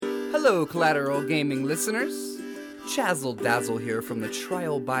Hello, Collateral Gaming listeners. Chazzle Dazzle here from the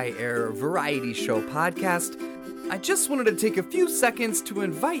Trial by Error Variety Show podcast. I just wanted to take a few seconds to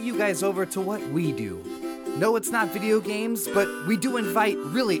invite you guys over to what we do. No, it's not video games, but we do invite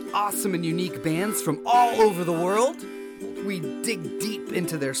really awesome and unique bands from all over the world. We dig deep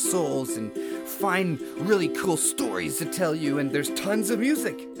into their souls and find really cool stories to tell you, and there's tons of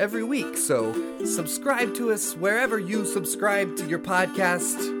music every week, so subscribe to us wherever you subscribe to your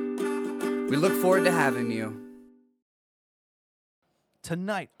podcast. We look forward to having you.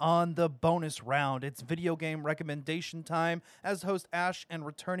 Tonight on the bonus round, it's video game recommendation time. As host Ash and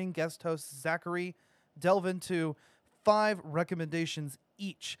returning guest host Zachary delve into 5 recommendations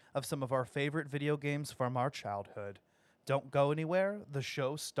each of some of our favorite video games from our childhood. Don't go anywhere. The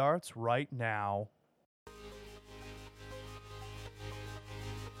show starts right now.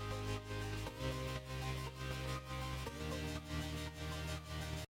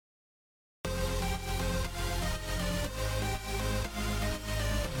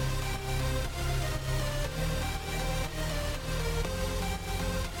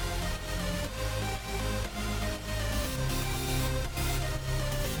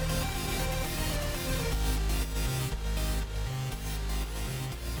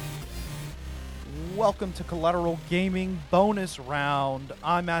 Welcome to Collateral Gaming Bonus Round.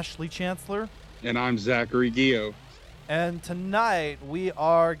 I'm Ashley Chancellor. And I'm Zachary Gio. And tonight we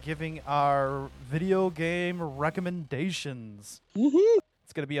are giving our video game recommendations. Woohoo!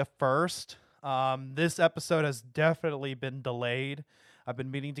 It's going to be a first. This episode has definitely been delayed. I've been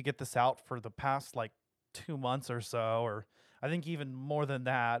meaning to get this out for the past 2 months or so, or I think even more than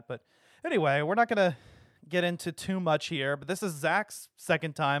that. But anyway, we're not going to get into too much here, but this is Zach's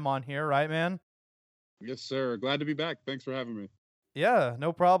second time on here, right, man? Yes, sir. Glad to be back. Thanks for having me. Yeah,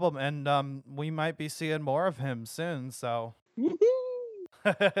 no problem. And we might be seeing more of him soon, so.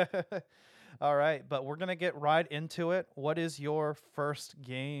 Woohoo! All right, but we're going to get right into it. What is your first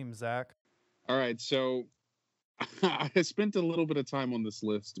game, Zach? All right, so I spent a little bit of time on this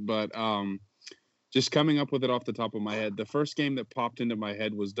list, but just coming up with it off the top of my head, the first game that popped into my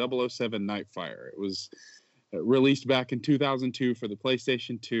head was 007 Nightfire. It was released back in 2002 for the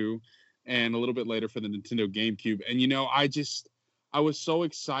PlayStation 2. And a little bit later for the Nintendo GameCube. And, I was so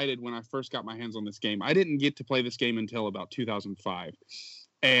excited when I first got my hands on this game. I didn't get to play this game until about 2005.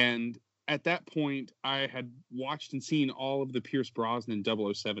 And at that point, I had watched and seen all of the Pierce Brosnan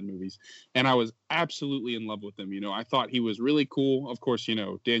 007 movies. And I was absolutely in love with them. I thought he was really cool. Of course,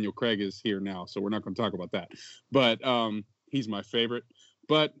 Daniel Craig is here now, so we're not going to talk about that. But he's my favorite.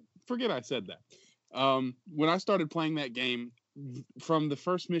 But forget I said that. When I started playing that game, from the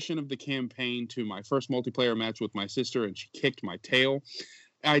first mission of the campaign to my first multiplayer match with my sister, and she kicked my tail.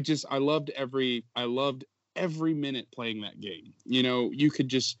 I loved every minute playing that game. You could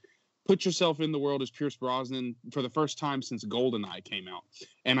just put yourself in the world as Pierce Brosnan for the first time since GoldenEye came out.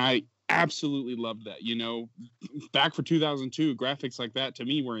 And I absolutely loved that. Back for 2002, graphics like that to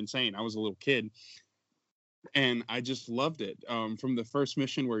me were insane. I was a little kid. And I just loved it. From the first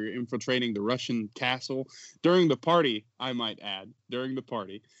mission where you're infiltrating the Russian castle during the party, I might add,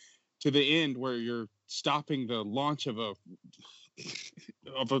 to the end where you're stopping the launch of a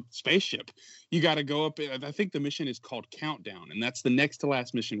spaceship. You got to go up. I think the mission is called Countdown, and that's the next to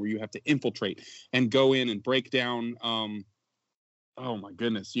last mission where you have to infiltrate and go in and break down. Oh my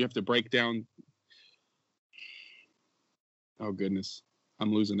goodness, you have to break down. Oh goodness.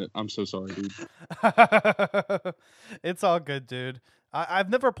 I'm losing it. I'm so sorry, dude. It's all good, dude.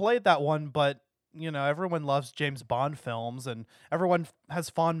 I've never played that one, but, everyone loves James Bond films, and everyone has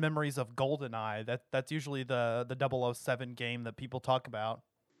fond memories of GoldenEye. That's usually the 007 game that people talk about.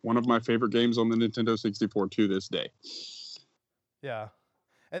 One of my favorite games on the Nintendo 64 to this day. Yeah.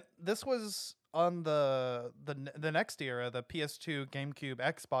 And this was on the next era, the PS2, GameCube,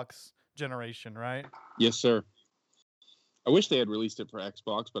 Xbox generation, right? Yes, sir. I wish they had released it for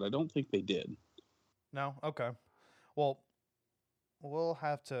Xbox, but I don't think they did. No? Okay. Well, we'll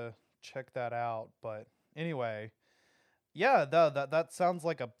have to check that out. But anyway, yeah, that sounds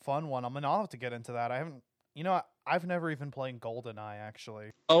like a fun one. I'll have to get into that. I've never even played GoldenEye,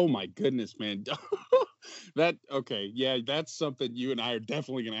 actually. Oh my goodness, man. That's something you and I are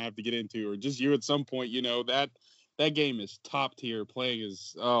definitely going to have to get into, or just you at some point. That game is top tier. Playing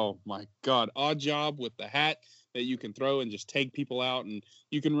is, oh my God, Odd Job with the hat that you can throw and just take people out, and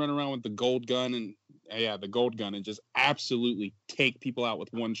you can run around with the gold gun and just absolutely take people out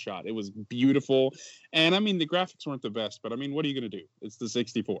with one shot. It was beautiful. And the graphics weren't the best, but what are you going to do? It's the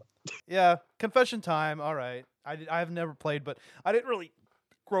 64. Yeah. Confession time. All right. I've never played, but I didn't really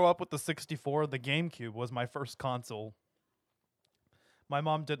grow up with the 64. The GameCube was my first console. My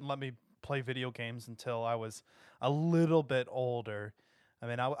mom didn't let me play video games until I was a little bit older. I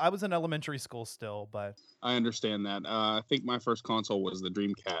mean, I was in elementary school still, but I understand that. I think my first console was the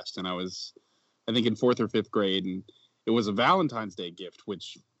Dreamcast, and I think, in 4th or 5th grade, and it was a Valentine's Day gift,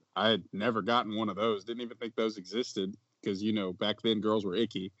 which I had never gotten one of those. Didn't even think those existed because, back then girls were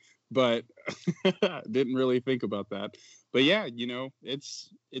icky, but didn't really think about that. But yeah, it's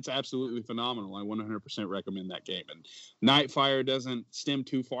absolutely phenomenal. I 100% recommend that game. And Nightfire doesn't stem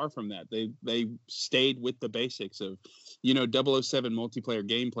too far from that. They stayed with the basics of, 007 multiplayer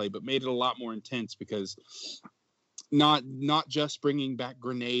gameplay, but made it a lot more intense because not just bringing back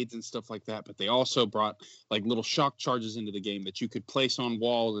grenades and stuff like that, but they also brought like little shock charges into the game that you could place on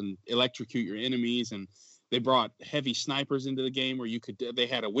walls and electrocute your enemies. And they brought heavy snipers into the game where they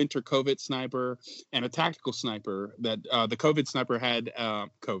had a winter COVID sniper and a tactical sniper that the COVID sniper had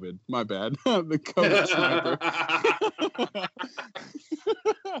COVID. My bad. The COVID sniper.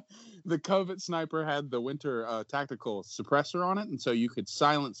 The COVID sniper had the winter tactical suppressor on it. And so you could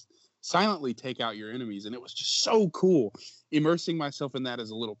silently take out your enemies, and it was just so cool. Immersing myself in that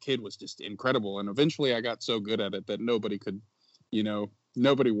as a little kid was just incredible, and eventually I got so good at it that nobody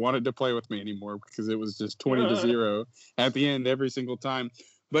wanted to play with me anymore because it was just 20-0 at the end every single time.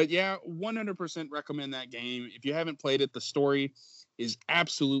 But yeah, 100% recommend that game. If you haven't played it, the story is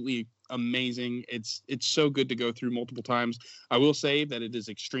absolutely amazing. It's so good to go through multiple times. I will say that it is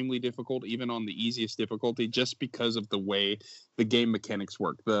extremely difficult, even on the easiest difficulty, just because of the way the game mechanics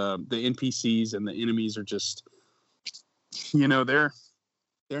work. The NPCs and the enemies are just, they're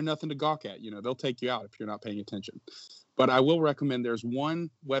nothing to gawk at. They'll take you out if you're not paying attention. But I will recommend there's one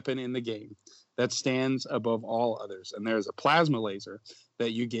weapon in the game that stands above all others, and there's a plasma laser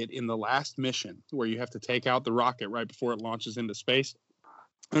that you get in the last mission where you have to take out the rocket right before it launches into space.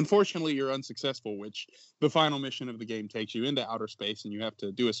 Unfortunately, you're unsuccessful, which the final mission of the game takes you into outer space, and you have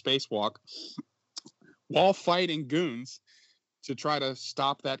to do a spacewalk while fighting goons to try to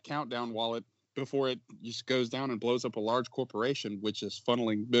stop that countdown before it just goes down and blows up a large corporation, which is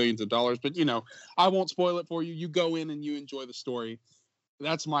funneling billions of dollars. But, I won't spoil it for you. You go in and you enjoy the story.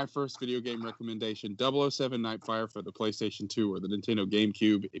 That's my first video game recommendation, 007 Nightfire for the PlayStation 2 or the Nintendo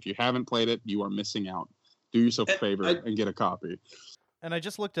GameCube. If you haven't played it, you are missing out. Do yourself a favor and get a copy. And I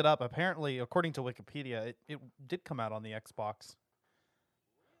just looked it up. Apparently, according to Wikipedia, it did come out on the Xbox.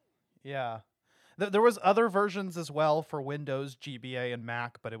 Yeah. There was other versions as well for Windows, GBA, and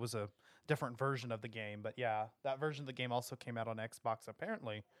Mac, but it was a different version of the game. But yeah, that version of the game also came out on Xbox,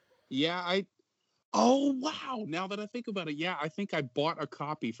 apparently. Yeah, oh, wow. Now that I think about it, yeah, I think I bought a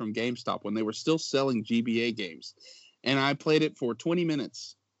copy from GameStop when they were still selling GBA games. And I played it for 20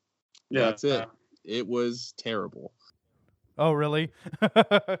 minutes. Yeah, that's it. It was terrible. Oh, really?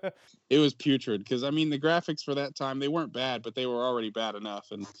 It was putrid because, the graphics for that time, they weren't bad, but they were already bad enough.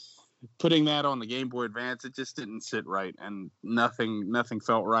 And putting that on the Game Boy Advance, it just didn't sit right, and nothing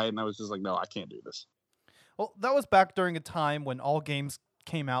felt right. And I was just like, no, I can't do this. Well, that was back during a time when all games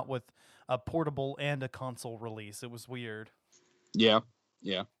came out with a portable and a console release. It was weird. Yeah.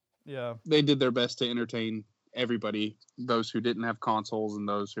 They did their best to entertain everybody, those who didn't have consoles and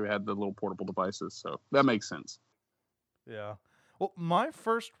those who had the little portable devices. So that makes sense. Yeah. Well, my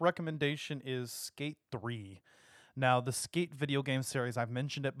first recommendation is Skate 3. Now, the Skate video game series, I've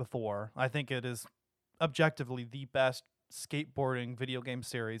mentioned it before. I think it is objectively the best skateboarding video game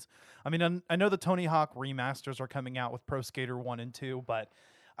series. I know the Tony Hawk remasters are coming out with Pro Skater 1 and 2, but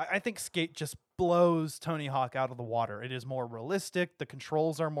I think Skate just blows Tony Hawk out of the water. It is more realistic. The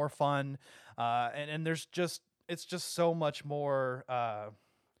controls are more fun. And it's just so much more,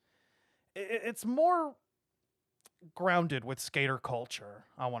 it's more grounded with skater culture,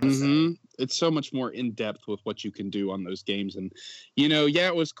 I want to say. It's so much more in depth with what you can do on those games. And,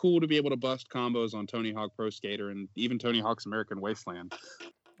 it was cool to be able to bust combos on Tony Hawk Pro Skater and even Tony Hawk's American Wasteland.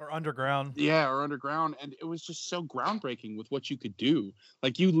 Or Underground. Yeah, or Underground. And it was just so groundbreaking with what you could do.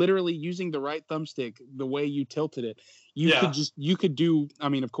 Like, you literally using the right thumbstick, the way you tilted it, you could do,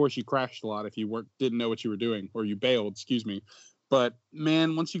 of course you crashed a lot if you didn't know what you were doing, or you bailed, excuse me. But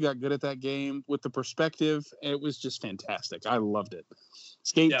man, once you got good at that game with the perspective, it was just fantastic. I loved it.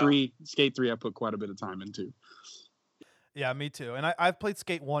 Skate 3, I put quite a bit of time into. Yeah, me too. And I've played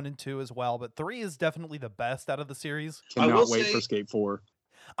Skate 1 and 2 as well, but 3 is definitely the best out of the series. Cannot wait for Skate 4.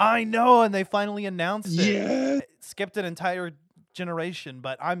 I know, and they finally announced it. Yeah. It skipped an entire generation,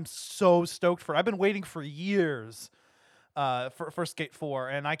 but I'm so stoked for it. I've been waiting for years for Skate 4,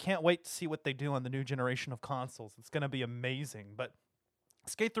 and I can't wait to see what they do on the new generation of consoles. It's going to be amazing. But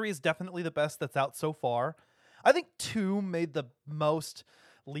Skate 3 is definitely the best that's out so far. I think 2 made the most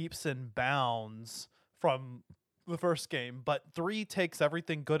leaps and bounds from the first game, but 3 takes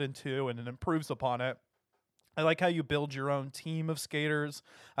everything good in 2 and it improves upon it. I like how you build your own team of skaters.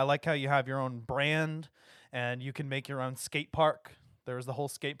 I like how you have your own brand and you can make your own skate park. There's the whole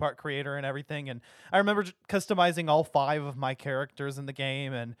skate park creator and everything. And I remember customizing all 5 of my characters in the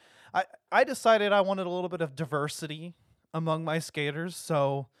game. And I decided I wanted a little bit of diversity among my skaters.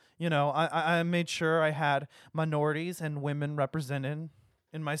 So, I made sure I had minorities and women represented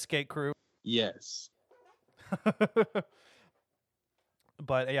in my skate crew. Yes.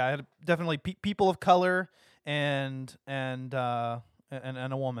 But yeah, I had definitely people of color and a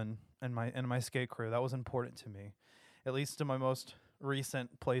woman in my skate crew. That was important to me, at least in my most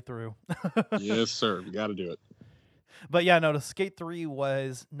recent playthrough. Yes, sir. You got to do it. But yeah, no, the Skate 3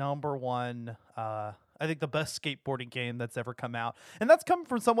 was number 1. I think the best skateboarding game that's ever come out, and that's coming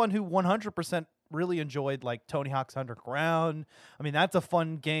from someone who 100% really enjoyed like Tony Hawk's Underground. I mean, that's a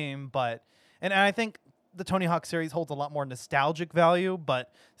fun game, but and I think the Tony Hawk series holds a lot more nostalgic value,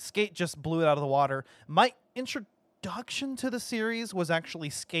 but Skate just blew it out of the water. My introduction to the series was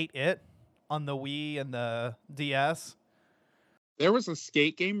actually Skate It on the Wii and the DS. There was a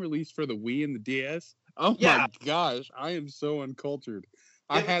skate game released for the Wii and the DS. Oh my gosh, I am so uncultured.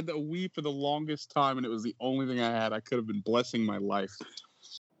 I had the Wii for the longest time, and it was the only thing I had. I could have been blessing my life.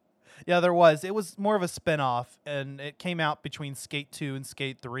 Yeah, there was. It was more of a spin-off, and it came out between Skate 2 and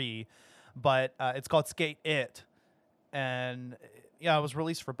Skate 3, but it's called Skate It. And yeah, it was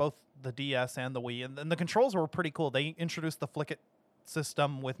released for both the DS and the Wii, and the controls were pretty cool. They introduced the Flick It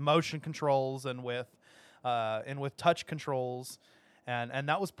system with motion controls and with touch controls, and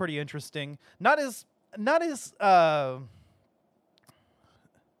that was pretty interesting. Not as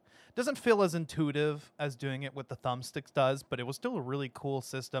doesn't feel as intuitive as doing it with the thumbsticks does, but it was still a really cool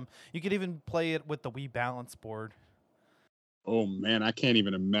system. You could even play it with the Wii balance board. Oh man, I can't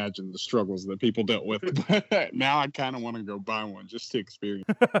even imagine the struggles that people dealt with. Now I kind of want to go buy one just to experience.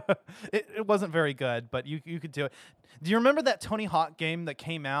 It wasn't very good, but you could do it. Do you remember that Tony Hawk game that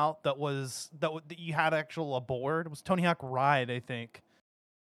came out that you had a board? It was Tony Hawk Ride, I think.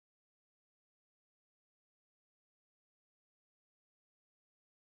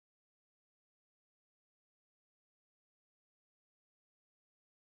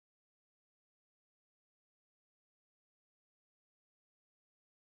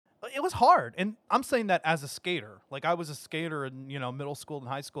 It was hard, and I'm saying that as a skater. Like, I was a skater in middle school and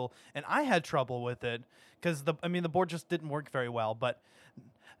high school, and I had trouble with it because the board just didn't work very well. But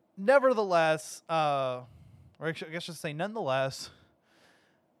nevertheless, or I guess I should say nonetheless,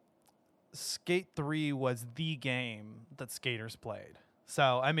 Skate 3 was the game that skaters played.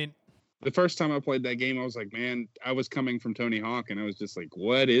 So the first time I played that game, I was like, man, I was coming from Tony Hawk, and I was just like,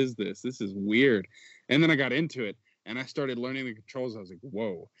 what is this? This is weird. And then I got into it, and I started learning the controls. I was like,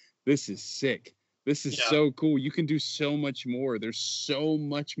 whoa. This is sick. This is so cool. You can do so much more. There's so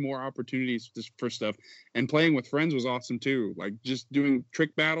much more opportunities for stuff. And playing with friends was awesome too. Like just doing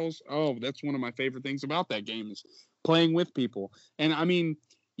trick battles. Oh, that's one of my favorite things about that game is playing with people. And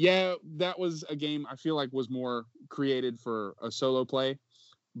that was a game I feel like was more created for a solo play,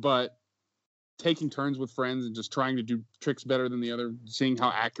 but taking turns with friends and just trying to do tricks better than the other, seeing how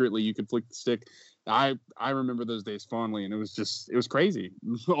accurately you could flick the stick. I remember those days fondly, and it was crazy.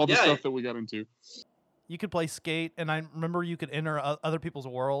 All the stuff that we got into. You could play Skate, and I remember you could enter other people's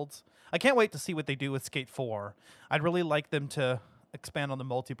worlds. I can't wait to see what they do with Skate 4. I'd really like them to expand on the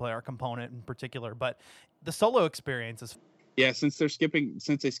multiplayer component in particular, but the solo experience is... Yeah, since they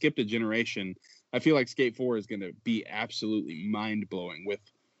skipped a generation, I feel like Skate 4 is going to be absolutely mind-blowing with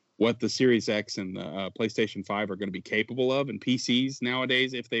what the Series X and the PlayStation 5 are going to be capable of, and PCs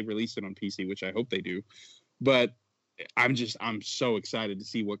nowadays, if they release it on PC, which I hope they do. But I'm so excited to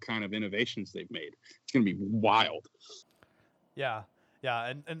see what kind of innovations they've made. It's going to be wild. Yeah.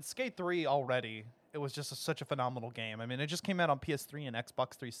 And Skate 3 already, it was just such a phenomenal game. I mean, it just came out on PS3 and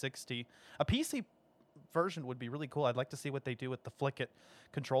Xbox 360. A PC version would be really cool. I'd like to see what they do with the Flick It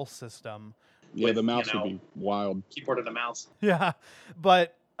control system. Yeah, the mouse would be wild. Keyboard and the mouse. Yeah,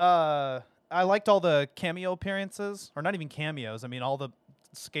 but... I liked all the cameo appearances, or not even cameos. I mean, all the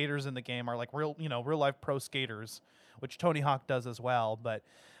skaters in the game are like real life pro skaters, which Tony Hawk does as well. But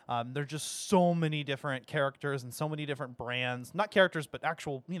there's just so many different characters and so many different brands, not characters, but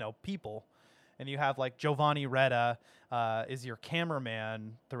actual, people. And you have like Giovanni Retta is your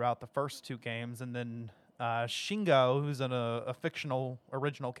cameraman throughout the first 2 games. And then Shingo, who's a fictional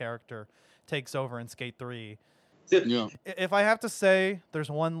original character, takes over in Skate 3. Yeah. If I have to say there's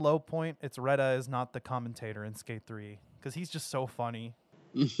one low point, it's Retta is not the commentator in Skate 3 because he's just so funny.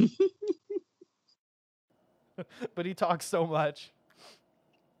 But he talks so much.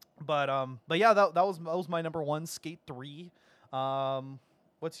 But yeah, that was my number one, Skate 3.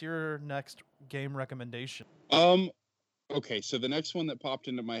 What's your next game recommendation? Okay, so the next one that popped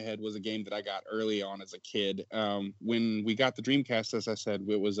into my head was a game that I got early on as a kid. When we got the Dreamcast, as I said,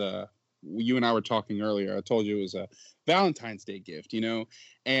 it was you and I were talking earlier. I told you it was a Valentine's Day gift, you know.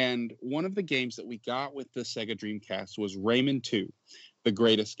 And one of the games that we got with the Sega Dreamcast was Rayman 2, The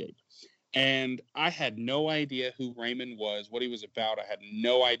Great Escape. And I had no idea who Rayman was, what he was about. I had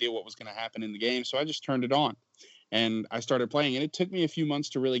no idea what was going to happen in the game, so I just turned it on. And I started playing, and it took me a few months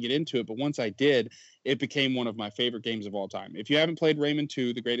to really get into it. But once I did, it became one of my favorite games of all time. If you haven't played Rayman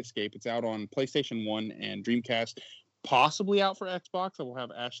 2, The Great Escape, it's out on PlayStation 1 and Dreamcast, possibly out for Xbox. I will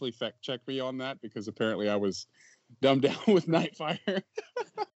have Ashley fact check me on that because apparently I was dumbed down with Nightfire.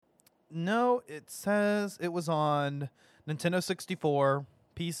 No, it says it was on Nintendo 64,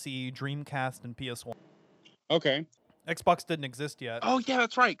 PC, Dreamcast, and PS1. Okay. Xbox didn't exist yet. Oh, yeah,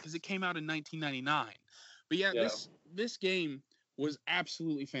 that's right, because it came out in 1999. But yeah, Yeah. this game was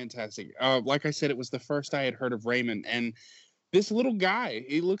absolutely fantastic. Like I said, it was the first I had heard of Rayman, and this little guy,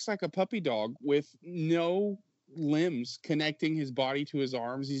 he looks like a puppy dog with no limbs connecting his body to his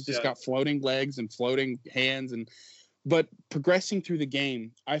arms. He's just Yeah. got floating legs and floating hands, but progressing through the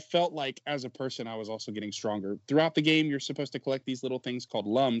game, I felt like as a person I was also getting stronger. Throughout the game, you're supposed to collect these little things called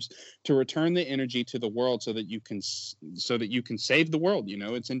lums to return the energy to the world so that you can save the world, you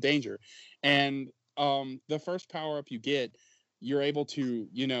know, it's in danger. And the first power up you get, you're able to,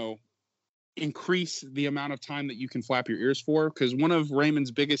 you know, increase the amount of time that you can flap your ears for, because one of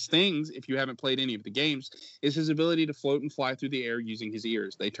Rayman's biggest things, if you haven't played any of the games, is his ability to float and fly through the air using his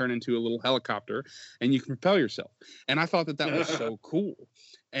ears. They turn into a little helicopter and you can propel yourself. And I thought that was so cool.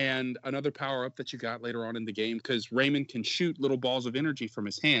 And another power up that you got later on in the game, because Rayman can shoot little balls of energy from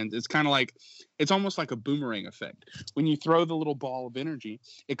his hands. It's almost like a boomerang effect. When you throw the little ball of energy,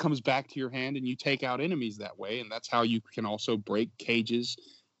 it comes back to your hand and you take out enemies that way. And that's how you can also break cages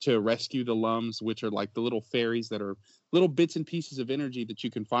to rescue the lums, which are like the little fairies that are little bits and pieces of energy that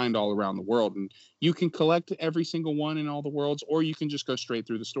you can find all around the world. And you can collect every single one in all the worlds, or you can just go straight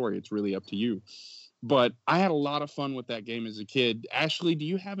through the story. It's really up to you. But I had a lot of fun with that game as a kid. Ashley, do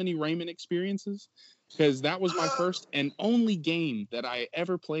you have any Rayman experiences? Because that was my first and only game that I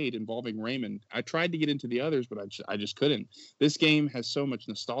ever played involving Rayman. I tried to get into the others, but I just couldn't. This game has so much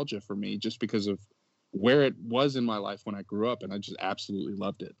nostalgia for me just because of where it was in my life when I grew up, and I just absolutely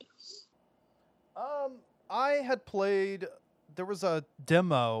loved it. I had played. There was a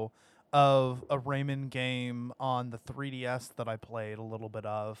demo of a Rayman game on the 3DS that I played a little bit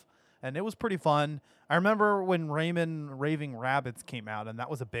of, and it was pretty fun. I remember when Rayman Raving Rabbids came out, and that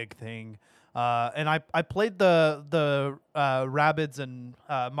was a big thing. And I played the Rabbids and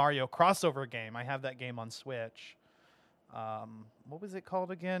Mario crossover game. I have that game on Switch. What was it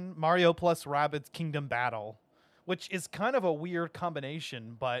called again? Mario plus Rabbids Kingdom Battle, which is kind of a weird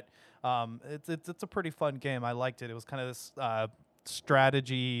combination, but it's a pretty fun game. I liked it. It was kind of this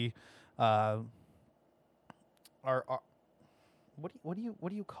strategy. Or what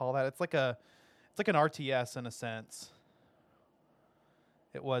do you call that? It's like an RTS in a sense.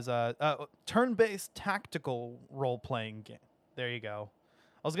 It was a turn-based tactical role-playing game. There you go.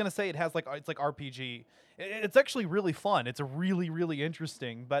 I was gonna say it's like RPG. It's actually really fun. It's a really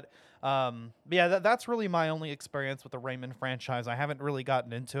interesting. But yeah, that's really my only experience with the Rayman franchise. I haven't really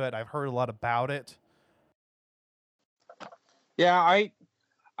gotten into it. I've heard a lot about it. Yeah, I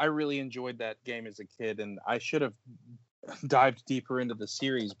really enjoyed that game as a kid, and I should have dived deeper into the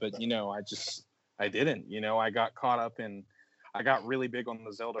series, but you know, I didn't. You know, I got really big on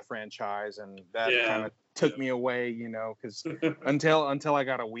the Zelda franchise, and that kind of took me away, you know, because until I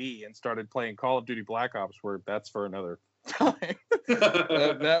got a Wii and started playing Call of Duty Black Ops, where that's for another time.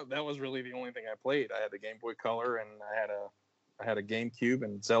 that was really the only thing I played. I had the Game Boy Color, and I had a GameCube,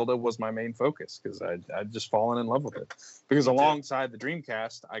 and Zelda was my main focus because I'd just fallen in love with it. Because alongside the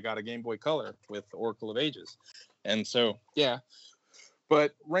Dreamcast, I got a Game Boy Color with Oracle of Ages, and so yeah.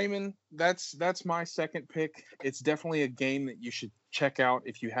 But Rayman, that's my second pick. It's definitely a game that you should check out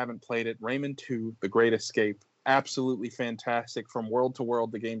if you haven't played it. Rayman 2, The Great Escape. Absolutely fantastic. From world to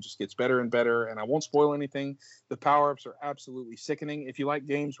world, the game just gets better and better. And I won't spoil anything. The power-ups are absolutely sickening. If you like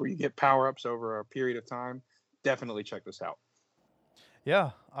games where you get power-ups over a period of time, definitely check this out.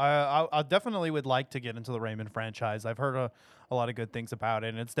 Yeah, I definitely would like to get into the Rayman franchise. I've heard a lot of good things about it,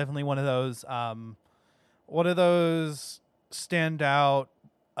 and it's definitely one of those standout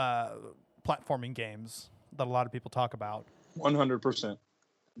platforming games that a lot of people talk about. 100%.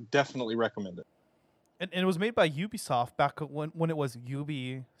 Definitely recommend it. And it was made by Ubisoft back when it was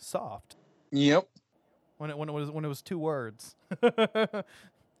Ubisoft. Yep. When it was 2 words.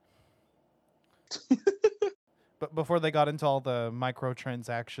 But before they got into all the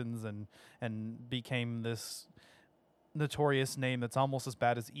microtransactions and became this notorious name that's almost as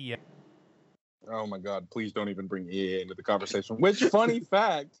bad as EA. Oh my God! Please don't even bring EA into the conversation. Which, funny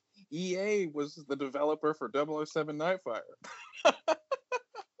fact, EA was the developer for 007 Nightfire.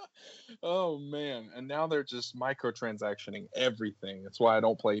 Oh man! And now they're just microtransactioning everything. That's why I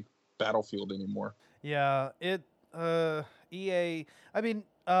don't play Battlefield anymore. Yeah, EA. I mean,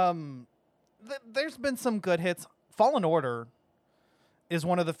 there's been some good hits. Fallen Order is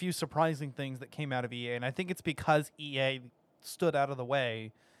one of the few surprising things that came out of EA, and I think it's because EA stood out of the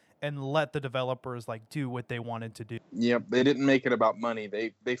way and let the developers do what they wanted to do. Yep, they didn't make it about money.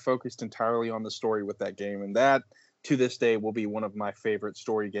 They focused entirely on the story with that game, and that to this day will be one of my favorite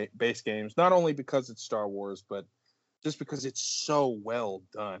story-based games. Not only because it's Star Wars, but just because it's so well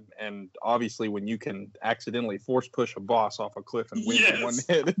done. And obviously, when you can accidentally force push a boss off a cliff and win in one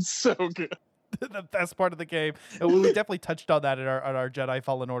hit, it's so good. The best part of the game. And we definitely touched on that at our Jedi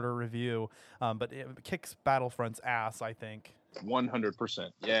Fallen Order review. But it kicks Battlefront's ass, I think.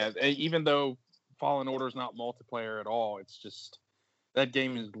 100%. Yeah, even though Fallen Order is not multiplayer at all, it's just that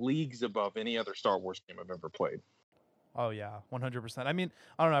game is leagues above any other Star Wars game I've ever played. Oh yeah, 100%. I mean,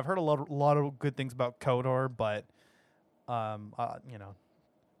 I don't know. I've heard a lot of good things about KOTOR, but the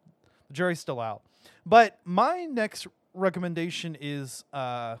jury's still out. But my next recommendation is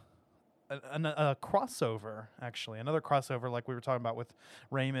a crossover, actually, another crossover like we were talking about with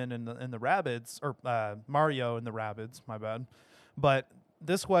Rayman and the Rabbids, or Mario and the Rabbids. My bad. But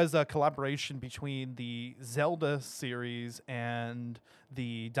this was a collaboration between the Zelda series and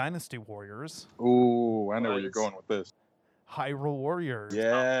the Dynasty Warriors. Ooh, I know where you're going with this. Hyrule Warriors.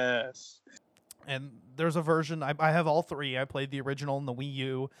 Yes. And there's a version, I have all three. I played the original on the Wii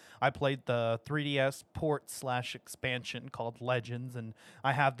U. I played the 3DS port/expansion called Legends, and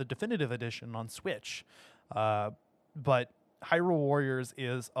I have the definitive edition on Switch. But Hyrule Warriors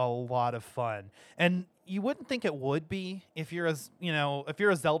is a lot of fun. And you wouldn't think it would be if you're a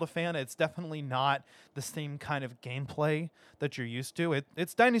Zelda fan. It's definitely not the same kind of gameplay that you're used to.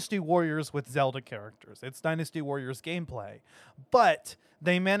 It's Dynasty Warriors with Zelda characters. It's Dynasty Warriors gameplay. But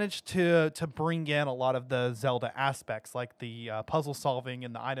they managed to bring in a lot of the Zelda aspects, like the puzzle solving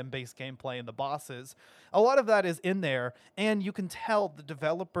and the item-based gameplay and the bosses. A lot of that is in there, and you can tell the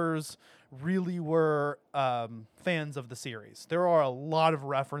developers really were fans of the series. There are a lot of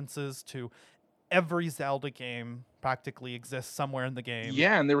references to every Zelda game practically exists somewhere in the game.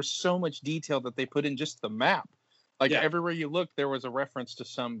 Yeah, and there was so much detail that they put in just the map. Everywhere you looked, there was a reference to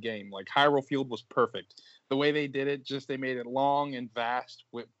some game. Like Hyrule Field was perfect. The way they did it, they made it long and vast,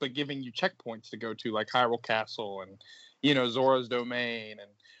 but giving you checkpoints to go to, like Hyrule Castle and, Zora's Domain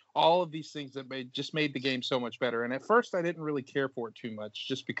and all of these things that made the game so much better. And at first, I didn't really care for it too much,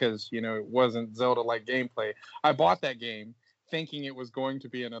 just because, it wasn't Zelda-like gameplay. I bought that game thinking it was going to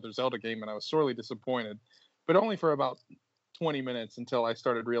be another Zelda game, and I was sorely disappointed, but only for about 20 minutes until I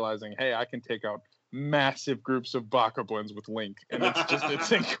started realizing, hey, I can take out massive groups of Bokoblins with Link, and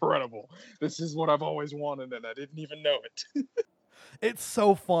it's incredible. This is what I've always wanted, and I didn't even know it. It's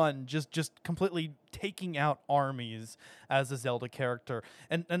so fun, just completely taking out armies as a Zelda character.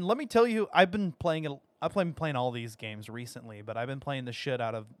 And let me tell you, I've been playing all these games recently, but I've been playing the shit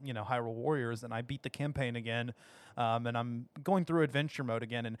out of Hyrule Warriors, and I beat the campaign again, and I'm going through adventure mode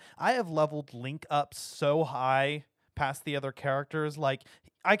again, and I have leveled Link up so high past the other characters. Like,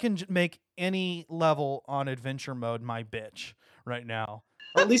 I can make any level on adventure mode my bitch right now.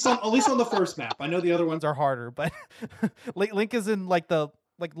 Or at least on the first map. I know the other ones are harder, but Link is in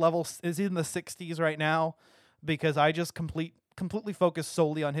level is in the 60s right now, because I just completely focus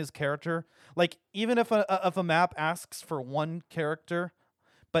solely on his character. Like, even if a map asks for one character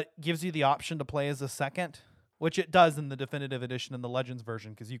but gives you the option to play as a second, which it does in the definitive edition and the Legends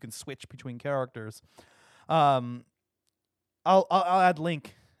version, because you can switch between characters, I'll add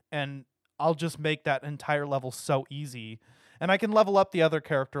Link, and I'll just make that entire level so easy. And I can level up the other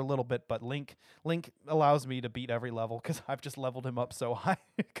character a little bit, but Link allows me to beat every level because I've just leveled him up so high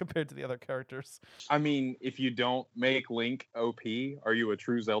compared to the other characters. I mean, if you don't make Link OP, are you a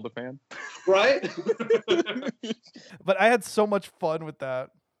true Zelda fan? Right? But I had so much fun with that.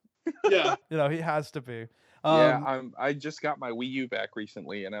 Yeah. He has to be. I just got my Wii U back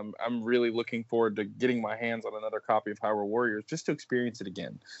recently, and I'm really looking forward to getting my hands on another copy of Hyrule Warriors just to experience it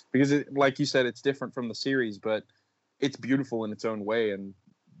again. Because, like you said, it's different from the series, but it's beautiful in its own way, and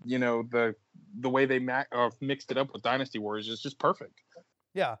the way they mixed it up with Dynasty Warriors is just perfect.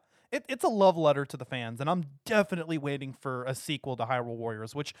 Yeah, it's a love letter to the fans, and I'm definitely waiting for a sequel to Hyrule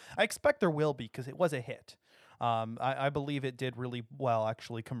Warriors, which I expect there will be because it was a hit. I believe it did really well,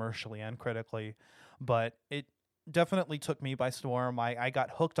 actually, commercially and critically, but it definitely took me by storm. I got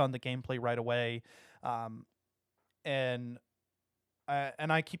hooked on the gameplay right away, and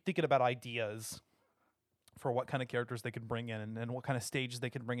I keep thinking about ideas for what kind of characters they could bring in and what kind of stages they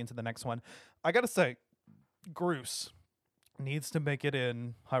could bring into the next one. I gotta say, Groose needs to make it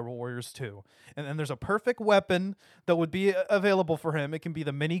in Hyrule Warriors 2. And then there's a perfect weapon that would be available for him. It can be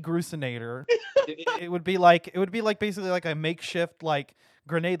the mini Groosinator. it would be like basically like a makeshift like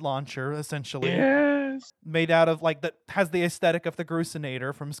grenade launcher, essentially. Yes. Made out of like that has the aesthetic of the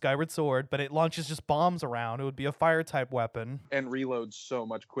Groosinator from Skyward Sword, but it launches just bombs around. It would be a fire type weapon. And reloads so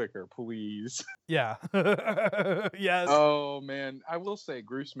much quicker, please. Yeah. Yes. Oh man, I will say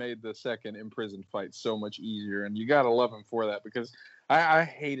Groose made the second imprisoned fight so much easier, and you gotta love him for that, because I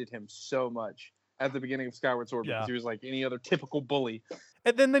hated him so much at the beginning of Skyward Sword because he was like any other typical bully.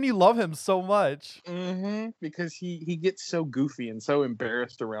 And then you love him so much. Because he gets so goofy and so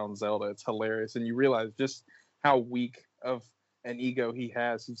embarrassed around Zelda. It's hilarious, and you realize just how weak of an ego he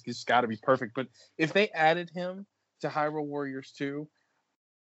has. He's just got to be perfect. But if they added him to Hyrule Warriors 2,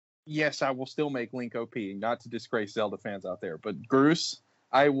 yes, I will still make Link OP, not to disgrace Zelda fans out there. But Groose,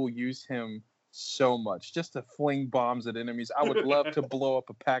 I will use him so much just to fling bombs at enemies. I would love to blow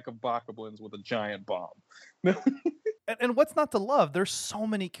up a pack of Bokoblins with a giant bomb. And what's not to love? There's so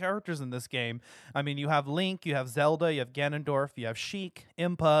many characters in this game. I mean, you have Link, you have Zelda, you have Ganondorf, you have Sheik,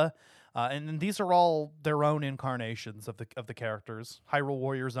 Impa, and these are all their own incarnations of the characters. Hyrule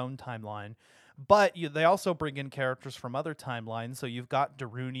Warriors' own timeline. But they also bring in characters from other timelines. So you've got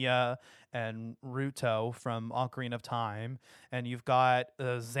Darunia and Ruto from Ocarina of Time, and you've got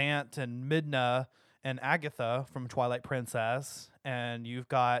Zant and Midna and Agatha from Twilight Princess, and you've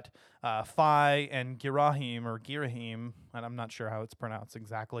got Fi and Girahim, and I'm not sure how it's pronounced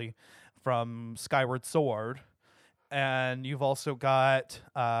exactly, from Skyward Sword. And you've also got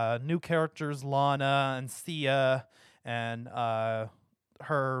new characters, Lana and Sia, and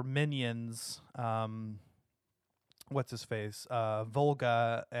her minions, what's his face,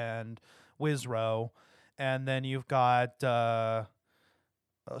 Volga and Wizro, and then you've got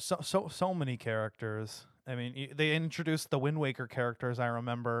so many characters. I mean, they introduced the Wind Waker characters, I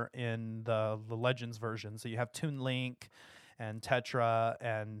remember, in the Legends version. So you have Toon Link and Tetra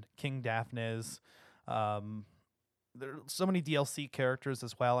and King Daphnes. There are so many DLC characters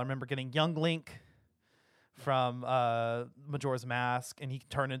as well. I remember getting Young Link from Majora's Mask, and he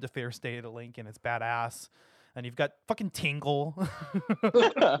turned into Fair State of Link, and it's badass. And you've got fucking Tingle.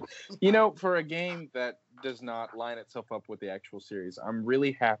 For a game that does not line itself up with the actual series, I'm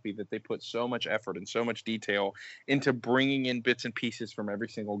really happy that they put so much effort and so much detail into bringing in bits and pieces from every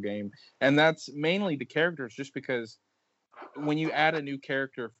single game. And that's mainly the characters, just because when you add a new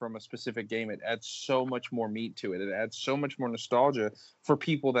character from a specific game, it adds so much more meat to it. It adds so much more nostalgia for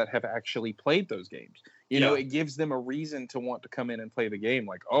people that have actually played those games. It gives them a reason to want to come in and play the game.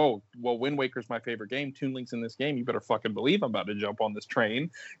 Like, oh, well, Wind Waker's my favorite game. Toon Link's in this game. You better fucking believe I'm about to jump on this train.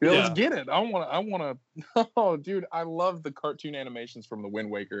 Let's get it. I want to. Oh, dude, I love the cartoon animations from the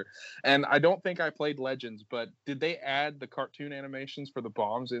Wind Waker. And I don't think I played Legends, but did they add the cartoon animations for the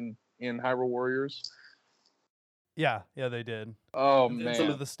bombs in Hyrule Warriors? Yeah, they did. Oh, in man. some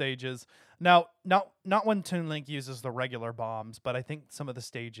of the stages. Now, not when Toon Link uses the regular bombs, but I think some of the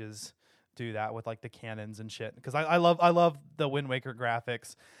stages do that with like the cannons and shit. Because I love the Wind Waker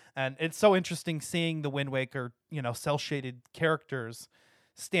graphics, and it's so interesting seeing the Wind Waker, cell shaded characters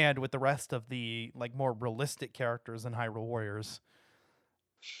stand with the rest of the like more realistic characters in Hyrule Warriors.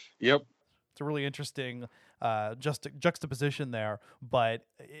 Yep. It's a really interesting juxtaposition there, but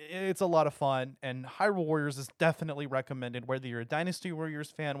it's a lot of fun, and Hyrule Warriors is definitely recommended. Whether you're a Dynasty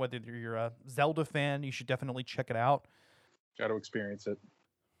Warriors fan, whether you're a Zelda fan, you should definitely check it out. Got to experience it.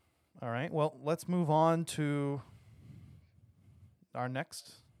 All right, well, let's move on to our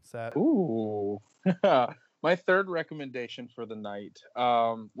next set. Ooh. My third recommendation for the night.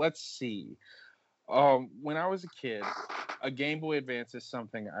 Let's see. When I was a kid, a Game Boy Advance is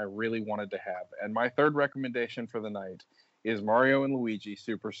something I really wanted to have. And my third recommendation for the night is Mario and Luigi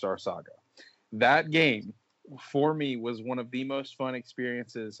Superstar Saga. That game, for me, was one of the most fun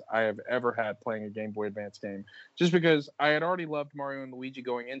experiences I have ever had playing a Game Boy Advance game. Just because I had already loved Mario and Luigi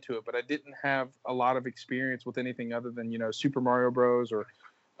going into it, but I didn't have a lot of experience with anything other than, Super Mario Bros. Or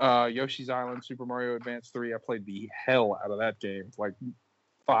Yoshi's Island, Super Mario Advance 3. I played the hell out of that game, like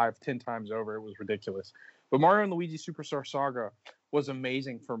 5-10 times over. It was ridiculous. But Mario and Luigi Superstar Saga was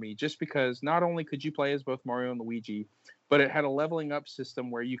amazing for me, just because not only could you play as both Mario and Luigi, but it had a leveling up system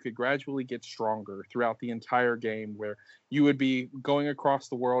where you could gradually get stronger throughout the entire game, where you would be going across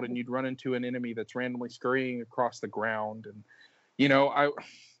the world and you'd run into an enemy that's randomly scurrying across the ground. And, you know,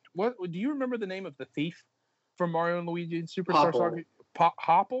 what do you remember the name of the thief from Mario and Luigi and Superstar Saga?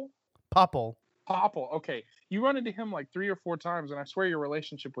 Hopple? Popple. Popple. Okay. You run into him like 3 or 4 times, and I swear your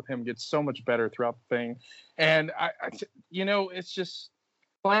relationship with him gets so much better throughout the thing. And you know, it's just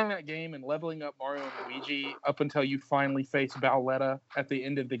playing that game and leveling up Mario and Luigi up until you finally face Bowletta at the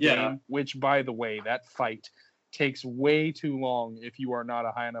end of the game, which, by the way, that fight takes way too long if you are not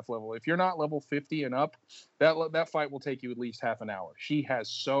a high enough level. If you're not level 50 and up, that fight will take you at least half an hour. She has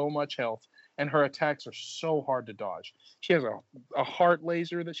so much health, and her attacks are so hard to dodge. She has a heart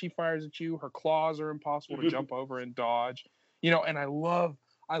laser that she fires at you. Her claws are impossible to jump over and dodge. You know, and I love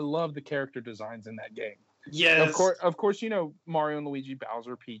the character designs in that game. Yes. Of course, you know, Mario and Luigi,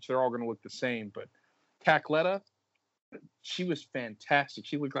 Bowser, Peach, they're all going to look the same, but Cackletta, she was fantastic.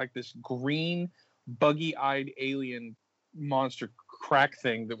 She looked like this green, buggy-eyed alien monster crack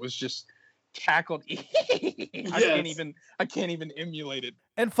thing that was just cackled. I can't even emulate it.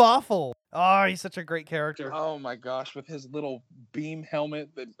 And Fawful. Oh, he's such a great character. Oh my gosh, with his little beam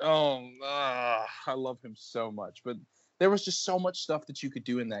helmet that I love him so much. But there was just so much stuff that you could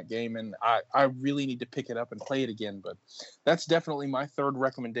do in that game, and I really need to pick it up and play it again. But that's definitely my third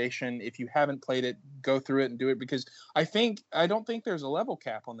recommendation. If you haven't played it, go through it and do it, because I don't think there's a level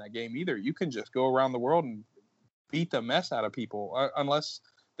cap on that game either. You can just go around the world and beat the mess out of people, unless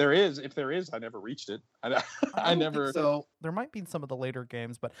there is. If there is, I never reached it. I never. So there might be some of the later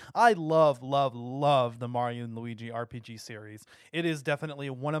games, but I love the Mario and Luigi RPG series. It is definitely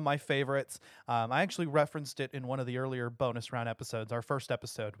one of my favorites. I actually referenced it in one of the earlier bonus round episodes, our first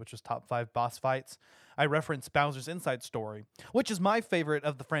episode, which was top 5 boss fights. I referenced Bowser's Inside Story, which is my favorite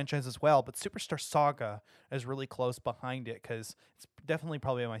of the franchise as well, but Superstar Saga is really close behind it because it's definitely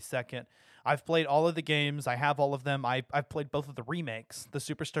probably my second. I've played all of the games. I have all of them. I've played both of the remakes, the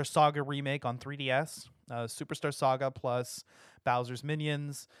Superstar Saga remake on 3DS, Superstar Saga plus Bowser's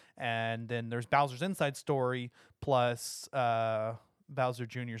Minions, and then there's Bowser's Inside Story plus Bowser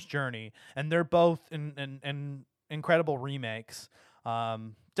Jr.'s Journey, and they're both in incredible remakes.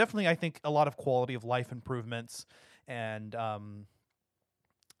 Definitely, I think a lot of quality of life improvements and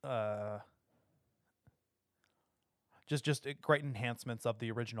just great enhancements of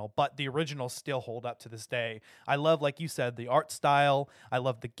the original, but the originals still hold up to this day. I love, like you said, the art style. I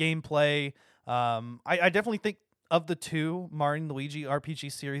love the gameplay. I definitely think of the two, Mario and Luigi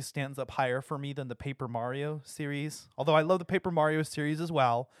RPG series stands up higher for me than the Paper Mario series, although I love the Paper Mario series as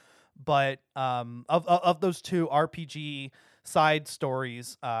well. But of those two RPG side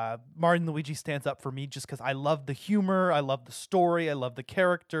stories, Mario and Luigi stands up for me just because I love the humor, I love the story, I love the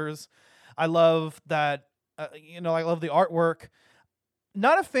characters, I love that. I love the artwork.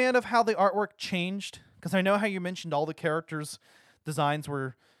 Not a fan of how the artwork changed, because I know how you mentioned all the characters' designs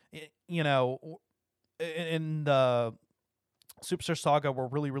were, in the Superstar Saga were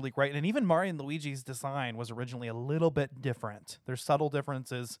really, really great. And even Mario and Luigi's design was originally a little bit different. There's subtle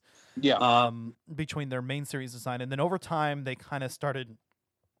differences between their main series design. And then over time, they kind of started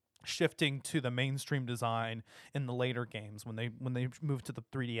shifting to the mainstream design in the later games when they moved to the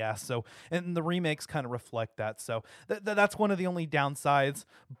 3DS. So, and the remakes kind of reflect that. So that's one of the only downsides.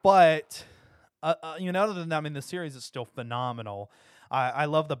 But other than that, I mean, the series is still phenomenal. I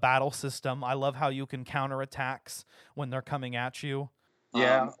love the battle system. I love how you can counter attacks when they're coming at you.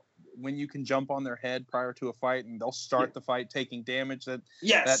 Yeah. When you can jump on their head prior to a fight and they'll start the fight taking damage, that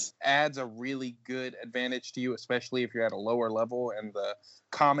adds a really good advantage to you, especially if you're at a lower level and the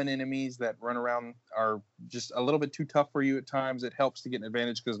common enemies that run around are just a little bit too tough for you at times. It helps to get an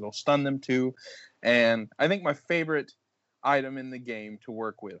advantage because it'll stun them too. And I think my favorite item in the game to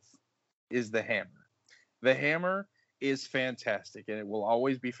work with is the hammer. The hammer is fantastic, and it will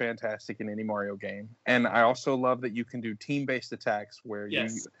always be fantastic in any Mario game. And I also love that you can do team-based attacks where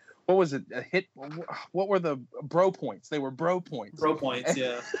what was it? A hit? What were the bro points? They were bro points. Bro points,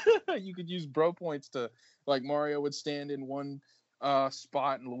 yeah. You could use bro points to, like, Mario would stand in one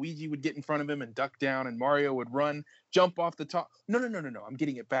spot and Luigi would get in front of him and duck down, and Mario would run, jump off the top. No. I'm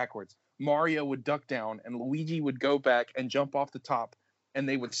getting it backwards. Mario would duck down and Luigi would go back and jump off the top, and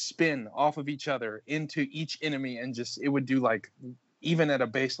they would spin off of each other into each enemy, and it would do, like, even at a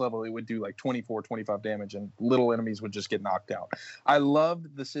base level, it would do like 24, 25 damage, and little enemies would just get knocked out. I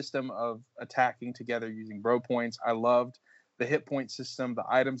loved the system of attacking together using bro points. I loved the hit point system, the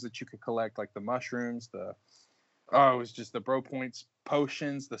items that you could collect, like the mushrooms, it was just the bro points,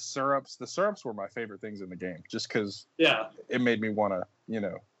 potions, the syrups. The syrups were my favorite things in the game, just because it made me want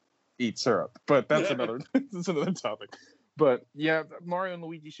to, eat syrup. But that's another topic. But yeah, Mario and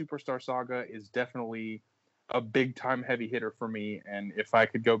Luigi Superstar Saga is definitely a big time heavy hitter for me. And if I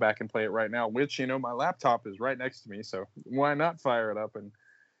could go back and play it right now, which, my laptop is right next to me, so why not fire it up and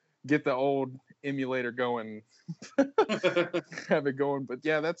get the old emulator going, have it going. But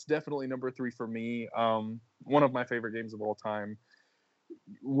yeah, that's definitely number 3 for me. One of my favorite games of all time.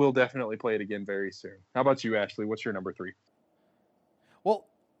 We'll definitely play it again very soon. How about you, Ashley? What's your number 3? Well,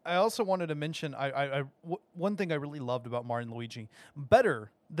 I also wanted to mention one thing I really loved about Mario and Luigi,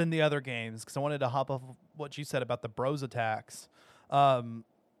 better than the other games, because I wanted to hop off of what you said about the bros attacks.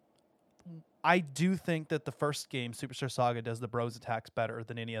 I do think that the first game, Superstar Saga, does the bros attacks better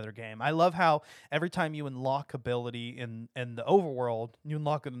than any other game. I love how every time you unlock ability in the overworld, you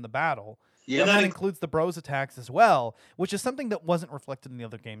unlock it in the battle. Yeah, And that includes the bros attacks as well, which is something that wasn't reflected in the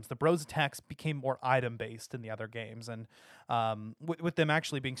other games. The bros attacks became more item based in the other games, and with them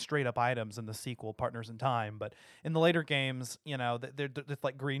actually being straight up items in the sequel, Partners in Time. But in the later games, they're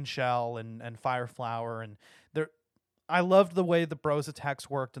like Green Shell and Fire Flower, and I loved the way the bros attacks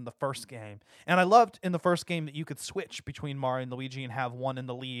worked in the first game, and I loved in the first game that you could switch between Mario and Luigi and have one in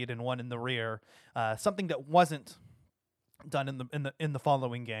the lead and one in the rear, something that wasn't done in the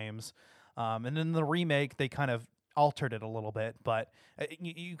following games. And in the remake, they kind of altered it a little bit, but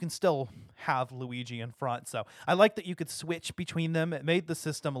you can still have Luigi in front. So I like that you could switch between them. It made the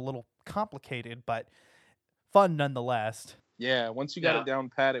system a little complicated, but fun nonetheless. Yeah, once you got it down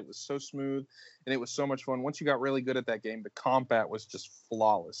pat, it was so smooth, and it was so much fun. Once you got really good at that game, the combat was just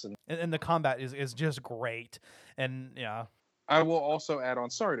flawless. And the combat is just great. And yeah. I will also add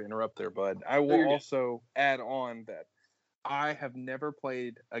on, sorry to interrupt there, bud. I will also add on that I have never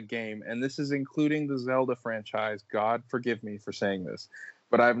played a game, and this is including the Zelda franchise. God forgive me for saying this,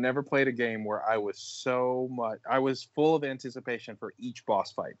 but I've never played a game where I was full of anticipation for each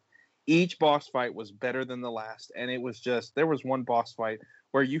boss fight. Each boss fight was better than the last, and it was just, there was one boss fight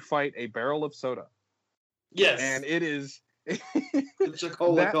where you fight a barrel of soda. Yes. And it is the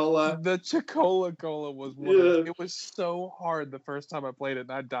Chocola Cola. The Chocola Cola was one. It was so hard the first time I played it,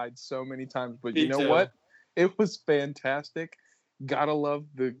 and I died so many times. But you know what? It was fantastic. Gotta love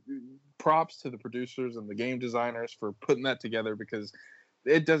the props to the producers and the game designers for putting that together, because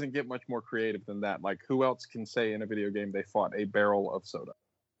it doesn't get much more creative than that. Like, who else can say in a video game they fought a barrel of soda?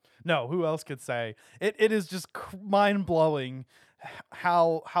 No, who else could say? It is just mind-blowing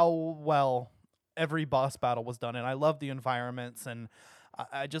how well every boss battle was done, and I love the environments, and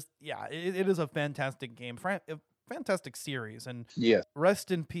I just, it is a fantastic game, fantastic series, and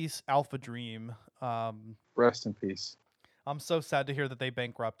rest in peace, Alpha Dream. Rest in peace. I'm so sad to hear that they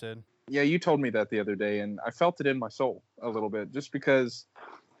bankrupted. Yeah, you told me that the other day, and I felt it in my soul a little bit, just because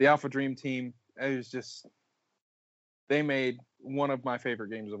the Alpha Dream team, it was just, they made one of my favorite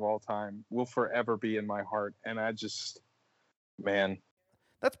games of all time, will forever be in my heart, and I just, man.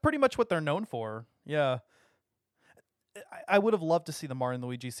 That's pretty much what they're known for. Yeah. I would have loved to see the Mario and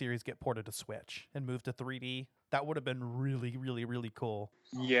Luigi series get ported to Switch and move to 3D. That would have been really, really, really cool.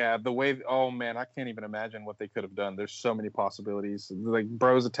 Yeah, the way, oh man, I can't even imagine what they could have done. There's so many possibilities. Like,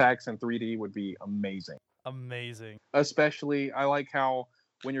 Bros Attacks in 3D would be amazing. Amazing. Especially, I like how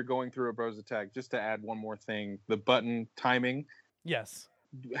when you're going through a Bros Attack, just to add one more thing, the button timing. Yes.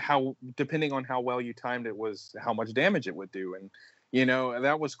 How, depending on how well you timed it, was how much damage it would do. And,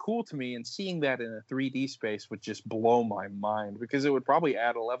 that was cool to me. And seeing that in a 3D space would just blow my mind, because it would probably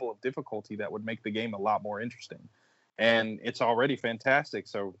add a level of difficulty that would make the game a lot more interesting. And it's already fantastic.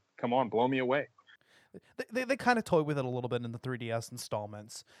 So come on, blow me away. They kind of toy with it a little bit in the 3DS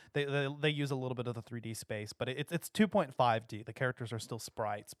installments. They use a little bit of the 3D space, but it's 2.5D. The characters are still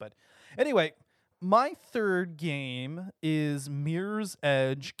sprites. But anyway, my third game is Mirror's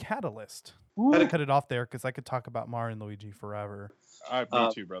Edge Catalyst. I had to cut it off there because I could talk about Mario and Luigi forever. Me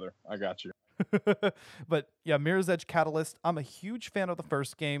too, brother. I got you. But yeah, Mirror's Edge Catalyst. I'm a huge fan of the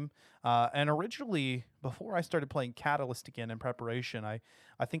first game. And originally, before I started playing Catalyst again in preparation, I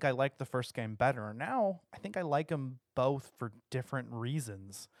think I liked the first game better. And now I think I like them both for different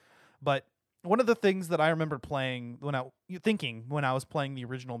reasons. But one of the things that I remember playing when I was playing the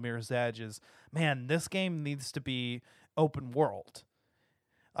original Mirror's Edge is, man, this game needs to be open world.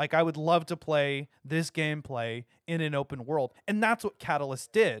 Like, I would love to play this gameplay in an open world. And that's what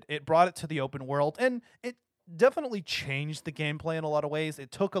Catalyst did. It brought it to the open world, and it definitely changed the gameplay in a lot of ways. It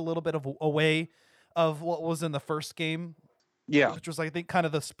took a little bit away of what was in the first game. Yeah. Which was, I think, kind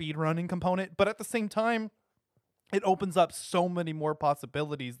of the speedrunning component. But at the same time, it opens up so many more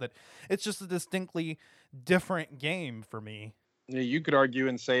possibilities that it's just a distinctly different game for me. You could argue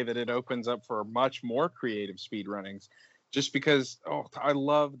and say that it opens up for much more creative speedrunnings. just because I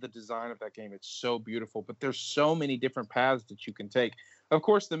love the design of that game. It's so beautiful, but there's so many different paths that you can take. Of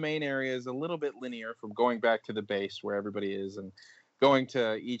course, the main area is a little bit linear from going back to the base where everybody is and going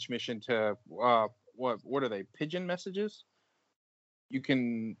to each mission to what are they? Pigeon messages? You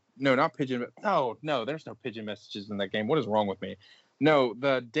can not pigeon. No, there's no pigeon messages in that game. What is wrong with me? No,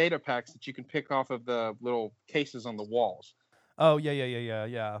 the data packs that you can pick off of the little cases on the walls. Oh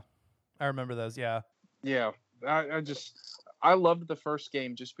yeah. I remember those. Yeah. Yeah, I loved the first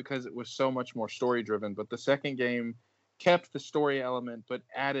game just because it was so much more story driven, but the second game kept the story element but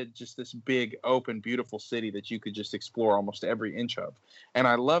added just this big open beautiful city that you could just explore almost every inch of. And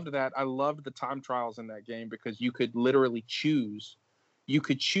I loved that. I loved the time trials in that game because you could literally choose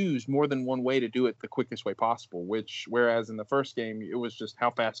more than one way to do it the quickest way possible, whereas in the first game it was just how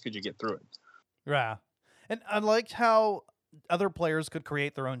fast could you get through it. Yeah. And I liked how other players could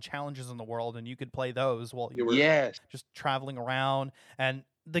create their own challenges in the world, and you could play those while you were just traveling around. And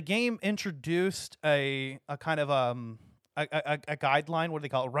the game introduced a kind of a guideline, what do they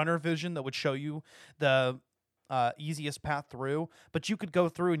call it, runner vision, that would show you the easiest path through. But you could go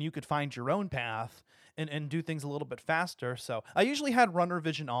through and you could find your own path and do things a little bit faster. So I usually had runner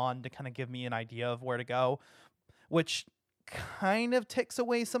vision on to kind of give me an idea of where to go, which kind of takes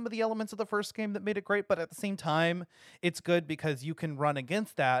away some of the elements of the first game that made it great, but at the same time it's good because you can run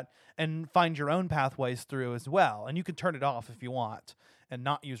against that and find your own pathways through as well, and you can turn it off if you want and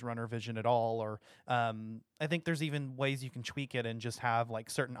not use runner vision at all, or I think there's even ways you can tweak it and just have like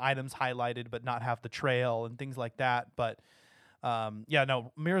certain items highlighted but not have the trail and things like that. But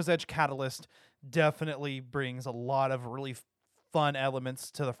Mirror's Edge Catalyst definitely brings a lot of really fun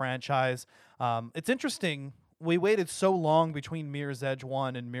elements to the franchise. It's interesting, we waited so long between Mirror's Edge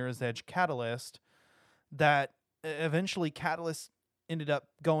 1 and Mirror's Edge Catalyst that eventually Catalyst ended up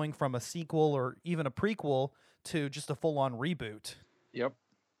going from a sequel or even a prequel to just a full-on reboot. Yep.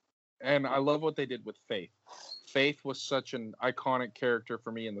 And I love what they did with Faith. Faith was such an iconic character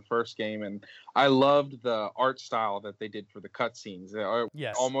for me in the first game, and I loved the art style that they did for the cutscenes.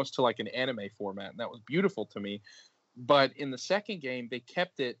 Yes. Almost to like an anime format, and that was beautiful to me. But in the second game, they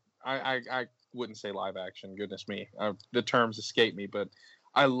kept it, I wouldn't say live action, goodness me, the terms escape me, but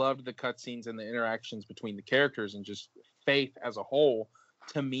I loved the cutscenes and the interactions between the characters, and just Faith as a whole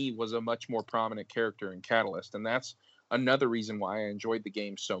to me was a much more prominent character in Catalyst, and that's another reason why I enjoyed the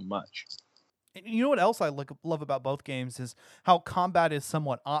game so much. You know what else I love about both games is how combat is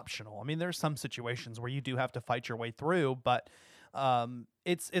somewhat optional. I mean, there's some situations where you do have to fight your way through, but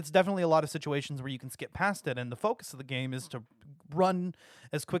it's definitely a lot of situations where you can skip past it, and the focus of the game is to run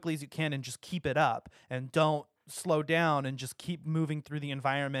as quickly as you can and just keep it up, and don't slow down, and just keep moving through the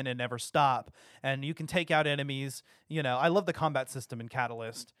environment and never stop. And you can take out enemies. I love the combat system in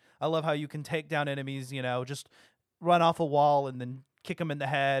Catalyst. I love how you can take down enemies, just run off a wall and then kick them in the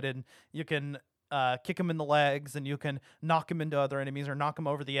head, and you can kick them in the legs, and you can knock them into other enemies or knock them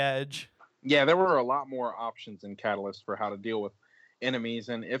over the edge. Yeah, there were a lot more options in Catalyst for how to deal with enemies,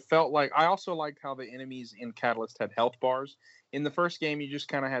 and it felt like I also liked how the enemies in Catalyst had health bars. In the first game, you just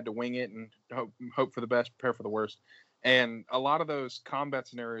kind of had to wing it and hope for the best, prepare for the worst. And a lot of those combat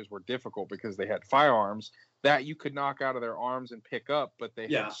scenarios were difficult because they had firearms that you could knock out of their arms and pick up, but they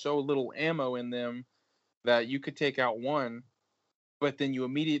had so little ammo in them that you could take out one, but then you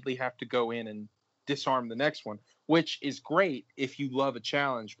immediately have to go in and disarm the next one, which is great if you love a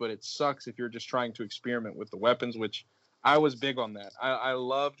challenge, but it sucks if you're just trying to experiment with the weapons, which I was big on that. I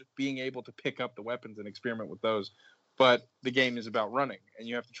loved being able to pick up the weapons and experiment with those, but the game is about running, and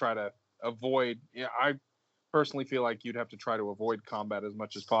you have to try to avoid. I personally feel like you'd have to try to avoid combat as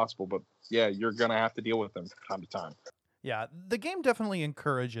much as possible, but you're going to have to deal with them from time to time. Yeah, the game definitely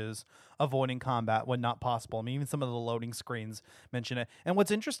encourages avoiding combat when not possible. I mean, even some of the loading screens mention it. And what's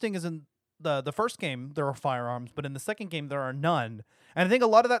interesting is in the first game, there are firearms, but in the second game, there are none. And I think a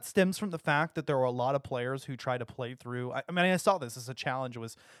lot of that stems from the fact that there were a lot of players who tried to play through. I saw this as a challenge,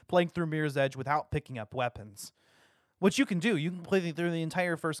 was playing through Mirror's Edge without picking up weapons. Which you can do. You can play through the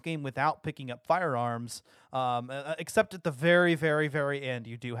entire first game without picking up firearms, except at the very, very, very end,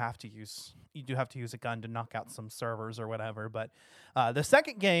 you do have to use a gun to knock out some servers or whatever. But the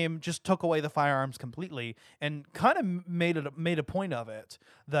second game just took away the firearms completely and kind of made a point of it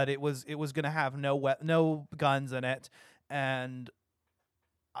that it was going to have no guns in it, and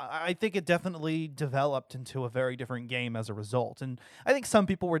I think it definitely developed into a very different game as a result. And I think some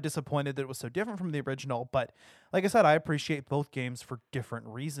people were disappointed that it was so different from the original. But like I said, I appreciate both games for different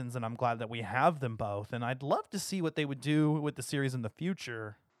reasons, and I'm glad that we have them both. And I'd love to see what they would do with the series in the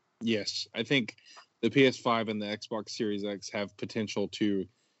future. Yes, I think the PS5 and the Xbox Series X have potential to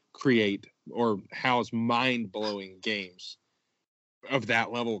create or house mind-blowing games of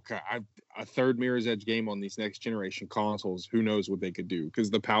that level. A third Mirror's Edge game on these next generation consoles, who knows what they could do,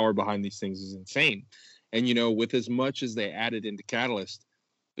 because the power behind these things is insane. And, you know, with as much as they added into Catalyst,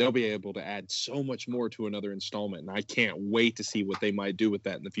 they'll be able to add so much more to another installment. And I can't wait to see what they might do with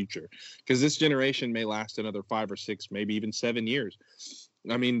that in the future, because this generation may last another 5 or 6, maybe even 7 years.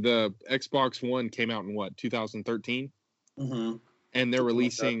 I mean, the Xbox One came out in 2013? Mm-hmm. And they're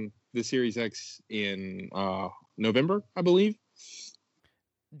releasing the Series X in November, I believe.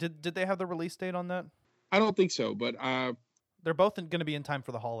 Did they have the release date on that? I don't think so, but they're both going to be in time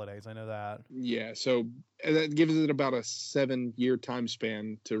for the holidays. I know that. Yeah, so that gives it about a 7-year time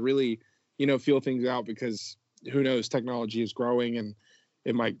span to really, you know, feel things out, because who knows, technology is growing and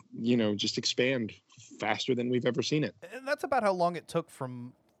it might, you know, just expand faster than we've ever seen it. And that's about how long it took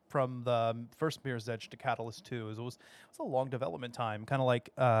from the first Mirror's Edge to Catalyst 2. It was a long development time, kind of like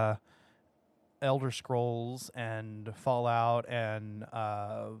Elder Scrolls and Fallout and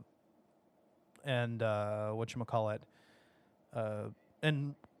whatchamacallit,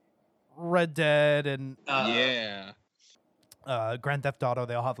 and Red Dead and Grand Theft Auto.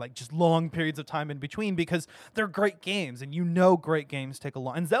 They all have like just long periods of time in between, because they're great games, and you know great games take a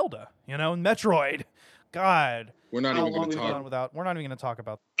long. And Zelda, you know, and Metroid. God, we're not even going to talk. We're not even going to talk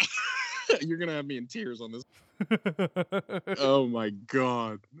about. You're gonna have me in tears on this. Oh my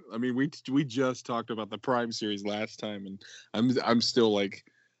god! I mean, we just talked about the Prime series last time, and I'm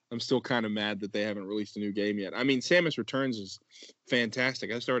still kind of mad that they haven't released a new game yet. I mean, Samus Returns is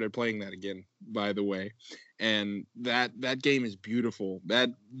fantastic. I started playing that again, by the way, and that game is beautiful.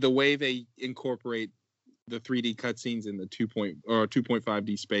 That the way they incorporate the 3D cutscenes in the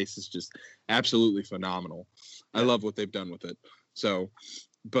 2.5D space is just absolutely phenomenal. I love what they've done with it. So.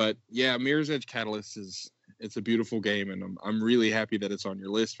 But yeah, Mirror's Edge Catalyst it's a beautiful game, and I'm really happy that it's on your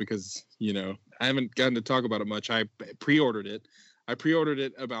list, because, you know, I haven't gotten to talk about it much. I pre-ordered it. I pre-ordered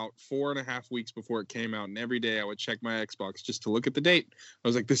it about 4.5 weeks before it came out, and every day I would check my Xbox just to look at the date. I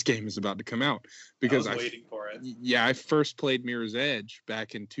was like, this game is about to come out, because I was waiting for it. Yeah, I first played Mirror's Edge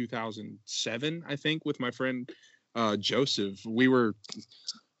back in 2007, I think, with my friend Joseph. We were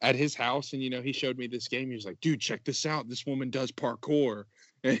at his house, and, you know, he showed me this game. He was like, dude, check this out. This woman does parkour.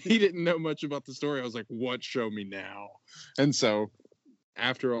 And he didn't know much about the story. I was like, what? Show me now. And so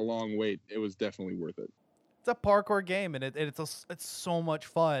after a long wait, it was definitely worth it. It's a parkour game, and it's so much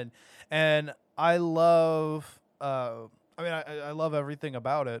fun. And I love I love everything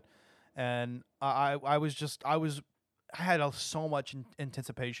about it. And I had so much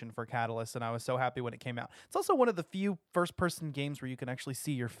anticipation for Catalyst, and I was so happy when it came out. It's also one of the few first-person games where you can actually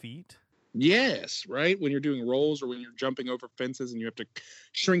see your feet. Yes, right? When you're doing rolls or when you're jumping over fences and you have to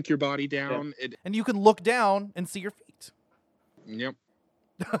shrink your body down. Yeah. And you can look down and see your feet. Yep.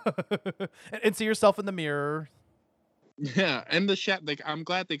 and see yourself in the mirror. Yeah, and I'm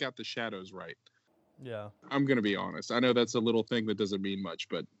glad they got the shadows right. Yeah. I'm going to be honest. I know that's a little thing that doesn't mean much,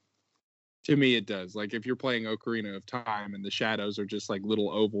 but to me it does. Like, if you're playing Ocarina of Time and the shadows are just like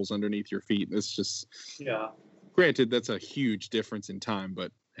little ovals underneath your feet, it's just... Yeah. Granted, that's a huge difference in time,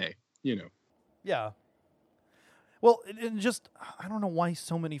 but hey. You know. Yeah. Well, and just, I don't know why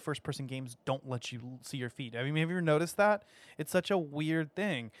so many first-person games don't let you see your feet. I mean, have you ever noticed that? It's such a weird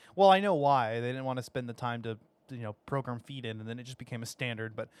thing. Well, I know why. They didn't want to spend the time to you know, program feet in, and then it just became a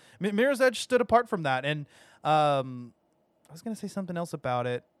standard. But Mirror's Edge stood apart from that. And I was going to say something else about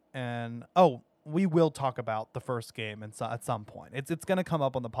it. And, we will talk about the first game at some point. It's going to come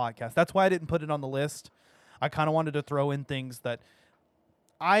up on the podcast. That's why I didn't put it on the list. I kind of wanted to throw in things that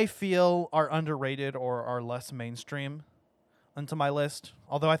I feel are underrated or are less mainstream onto my list.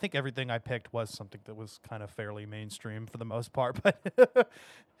 Although I think everything I picked was something that was kind of fairly mainstream for the most part. But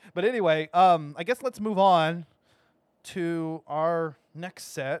anyway, I guess let's move on to our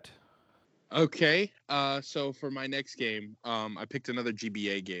next set. Okay, so for my next game, I picked another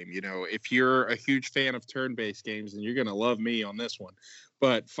GBA game. You know, if you're a huge fan of turn-based games, then you're going to love me on this one.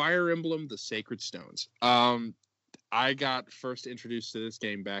 But Fire Emblem: The Sacred Stones. I got first introduced to this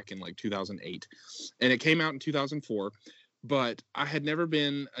game back in like 2008, and it came out in 2004, but I had never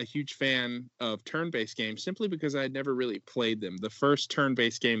been a huge fan of turn-based games simply because I had never really played them. The first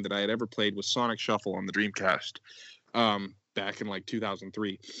turn-based game that I had ever played was Sonic Shuffle on the Dreamcast, back in like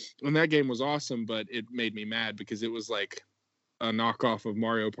 2003. And that game was awesome, but it made me mad because it was like a knockoff of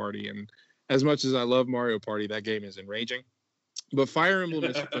Mario Party. And as much as I love Mario Party, that game is enraging. But Fire Emblem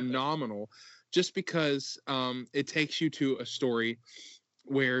is phenomenal just because it takes you to a story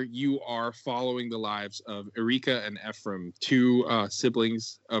where you are following the lives of Erika and Ephraim, two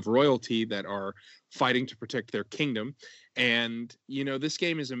siblings of royalty that are fighting to protect their kingdom. And, you know, this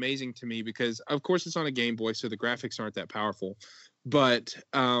game is amazing to me because, of course, it's on a Game Boy, so the graphics aren't that powerful. But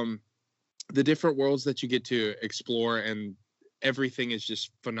the different worlds that you get to explore and everything is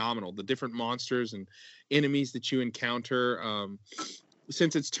just phenomenal. The different monsters and enemies that you encounter.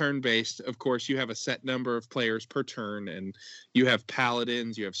 Since it's turn-based, of course, you have a set number of players per turn, and you have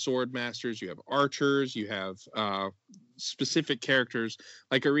paladins, you have sword masters, you have archers, you have specific characters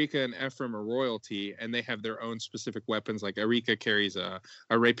like Erika and Ephraim are royalty, and they have their own specific weapons. Like Erika carries a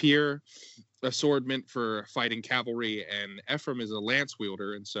rapier, a sword meant for fighting cavalry, and Ephraim is a lance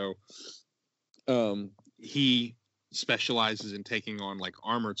wielder, and so he specializes in taking on like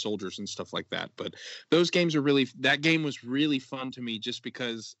armored soldiers and stuff like that. But that game was really fun to me just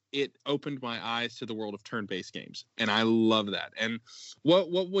because it opened my eyes to the world of turn-based games, and I love that. And what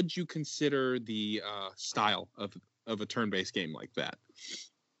would you consider the style of a turn-based game like that?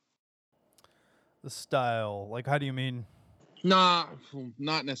 The style, like, how do you mean? Nah,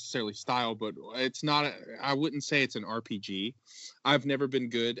 not necessarily style, but it's not. I wouldn't say it's an RPG. I've never been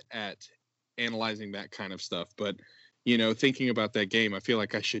good at analyzing that kind of stuff, but you know, thinking about that game, I feel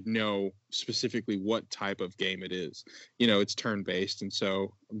like I should know specifically what type of game it is. You know, it's turn-based, and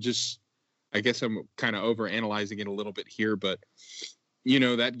so I guess I'm kind of over analyzing it a little bit here, but you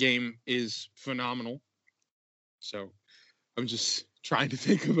know, that game is phenomenal. So I'm just trying to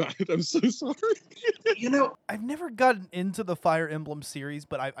think about it. I'm so sorry. You know, I've never gotten into the Fire Emblem series,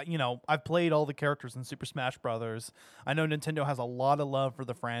 but I've played all the characters in Super Smash Brothers. I know Nintendo has a lot of love for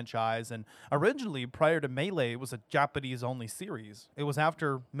the franchise, and originally, prior to Melee, it was a Japanese-only series. It was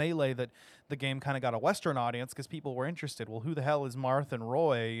after Melee that the game kind of got a Western audience because people were interested. Well, who the hell is Marth and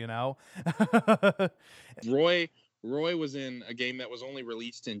Roy, you know? Roy was in a game that was only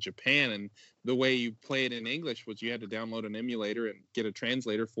released in Japan, and the way you play it in English was you had to download an emulator and get a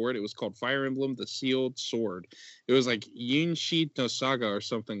translator for it. It was called Fire Emblem: The Sealed Sword. It was like Yinshi no Saga or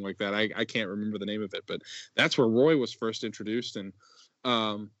something like that. I can't remember the name of it, but that's where Roy was first introduced. And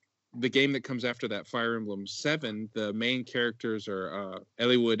the game that comes after that, Fire Emblem 7, the main characters are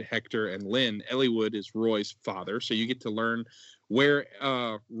Eliwood, Hector, and Lyn. Eliwood is Roy's father, so you get to learn where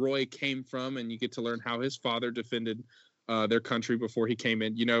Roy came from, and you get to learn how his father defended their country before he came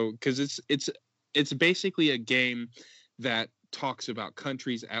in. You know, because it's basically a game that talks about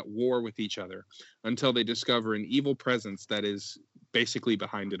countries at war with each other until they discover an evil presence that is basically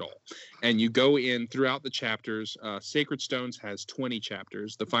behind it all. And you go in throughout the chapters. Sacred Stones has 20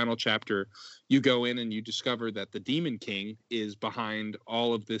 chapters. The final chapter, you go in and you discover that the Demon King is behind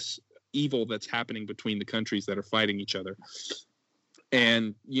all of this evil that's happening between the countries that are fighting each other.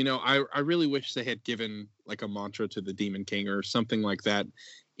 And, you know, I really wish they had given like a mantra to the Demon King or something like that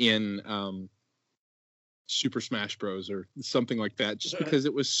in Super Smash Bros. Or something like that, just because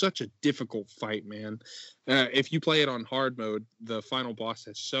it was such a difficult fight, man. If you play it on hard mode, the final boss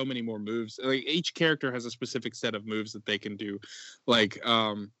has so many more moves. Like, each character has a specific set of moves that they can do. Like,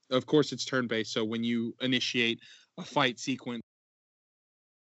 of course, it's turn-based, so when you initiate a fight sequence,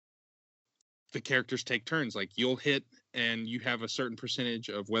 the characters take turns. Like, you'll hit and you have a certain percentage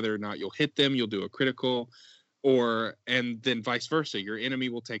of whether or not you'll hit them. You'll do a critical, and then vice versa. Your enemy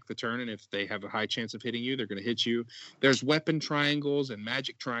will take the turn, and if they have a high chance of hitting you, they're going to hit you. There's weapon triangles and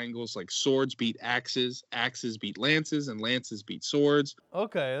magic triangles, like swords beat axes, axes beat lances, and lances beat swords.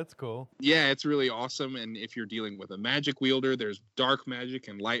 Okay, that's cool. Yeah, it's really awesome. And if you're dealing with a magic wielder, there's dark magic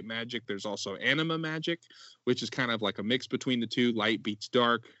and light magic. There's also anima magic, which is kind of like a mix between the two. Light beats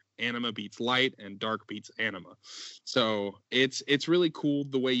dark, anima beats light, and dark beats anima. So it's really cool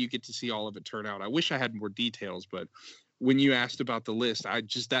the way you get to see all of it turn out. I wish I had more details, but when you asked about the list,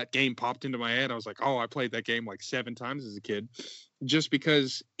 that game popped into my head. I was like, oh, I played that game like 7 times as a kid, just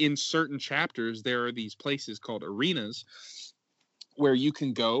because in certain chapters there are these places called arenas where you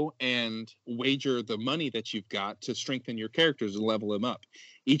can go and wager the money that you've got to strengthen your characters and level them up.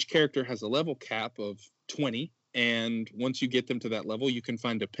 Each character has a level cap of 20. And once you get them to that level, you can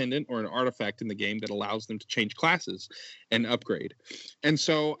find a pendant or an artifact in the game that allows them to change classes and upgrade. And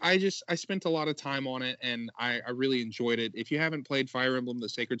so I spent a lot of time on it, and I really enjoyed it. If you haven't played Fire Emblem: The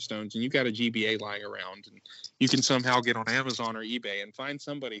Sacred Stones and you got a GBA lying around, and you can somehow get on Amazon or eBay and find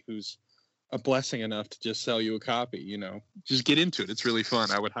somebody who's a blessing enough to just sell you a copy, you know, just get into it. It's really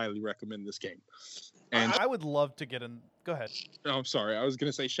fun. I would highly recommend this game. And I would love to get in. Go ahead. Oh, I'm sorry. I was going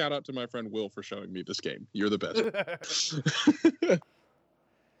to say shout out to my friend Will for showing me this game. You're the best.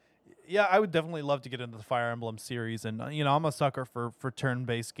 Yeah, I would definitely love to get into the Fire Emblem series, and I'm a sucker for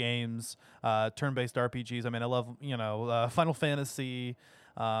turn-based games, turn-based RPGs. I mean, I love Final Fantasy,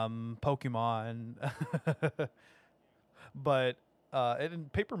 Pokemon, but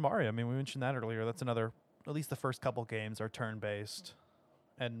and Paper Mario. I mean, we mentioned that earlier. That's another. At least the first couple games are turn-based,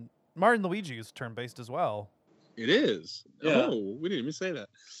 and Mario and Luigi is turn-based as well. It is. Yeah. Oh, we didn't even say that.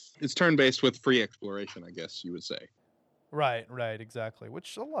 It's turn-based with free exploration, I guess you would say. Right, exactly.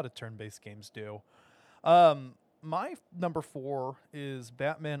 Which a lot of turn-based games do. My number 4 is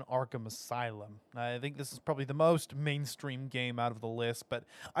Batman Arkham Asylum. I think this is probably the most mainstream game out of the list, but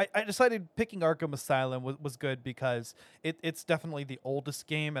I decided picking Arkham Asylum was good because it's definitely the oldest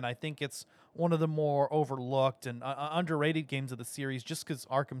game, and I think it's one of the more overlooked and underrated games of the series just because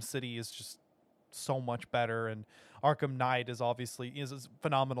Arkham City is just so much better, and Arkham Knight is obviously is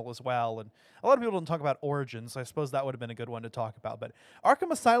phenomenal as well. And a lot of people don't talk about Origins, so I suppose that would have been a good one to talk about. But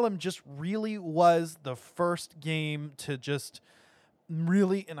Arkham Asylum just really was the first game to just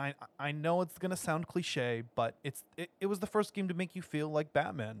really, and I know it's gonna sound cliche, but it was the first game to make you feel like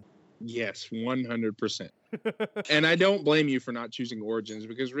Batman. Yes, 100%. And I don't blame you for not choosing Origins,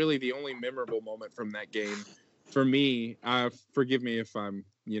 because really the only memorable moment from that game for me, forgive me if I'm,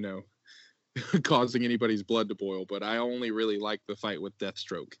 causing anybody's blood to boil, but I only really like the fight with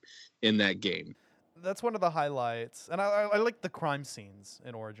Deathstroke in that game. That's one of the highlights, and I like the crime scenes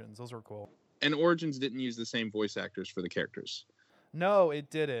in Origins. Those were cool. And Origins didn't use the same voice actors for the characters. No, it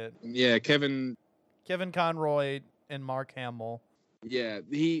didn't. Yeah, Kevin Conroy and Mark Hamill. Yeah,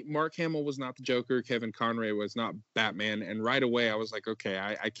 Mark Hamill was not the Joker. Kevin Conroy was not Batman. And right away, I was like, okay,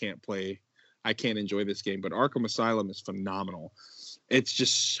 I can't enjoy this game. But Arkham Asylum is phenomenal. It's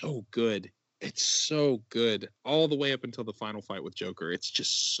just so good. It's so good. All the way up until the final fight with Joker. It's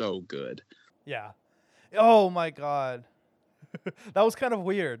just so good. Yeah. Oh my God. That was kind of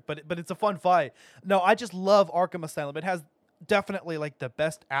weird, but it's a fun fight. No, I just love Arkham Asylum. It has definitely like the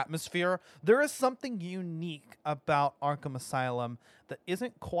best atmosphere. There is something unique about Arkham Asylum that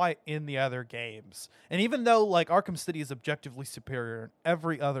isn't quite in the other games. And even though like Arkham City is objectively superior in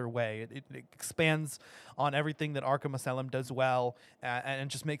every other way, it expands on everything that Arkham Asylum does well and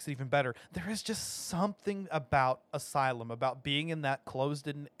just makes it even better. There is just something about Asylum, about being in that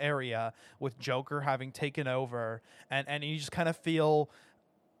closed-in area with Joker having taken over, and you just kind of feel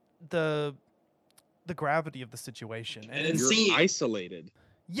the gravity of the situation, and you're isolated.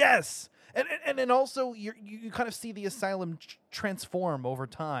 Yes, and also you kind of see the asylum transform over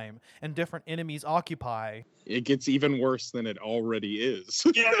time, and different enemies occupy. It gets even worse than it already is.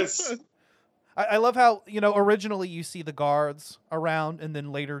 Yes. I love how originally you see the guards around, and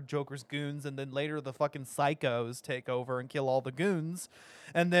then later Joker's goons, and then later the fucking psychos take over and kill all the goons,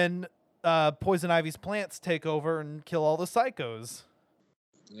 and then Poison Ivy's plants take over and kill all the psychos.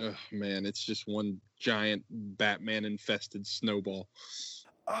 Oh, man, it's just one giant Batman-infested snowball.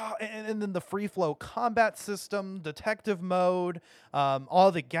 And then the free flow combat system, detective mode,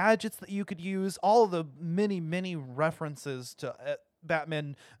 all the gadgets that you could use, all of the many references to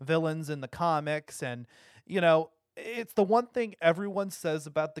Batman villains in the comics. And, it's the one thing everyone says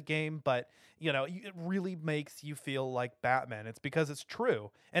about the game, but it really makes you feel like Batman. It's because it's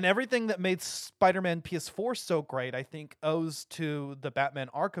true. And everything that made Spider-Man PS4 so great, I think, owes to the Batman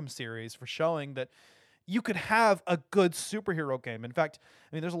Arkham series for showing that you could have a good superhero game. In fact,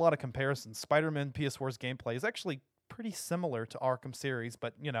 I mean, there's a lot of comparisons. Spider-Man PS4's gameplay is actually pretty similar to Arkham series,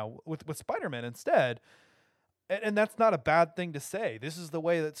 but, with Spider-Man instead. And that's not a bad thing to say. This is the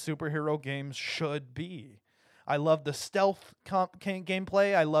way that superhero games should be. I love the stealth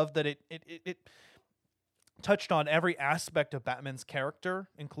gameplay. I love that it touched on every aspect of Batman's character,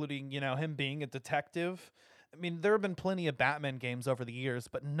 including, him being a detective. I mean, there have been plenty of Batman games over the years,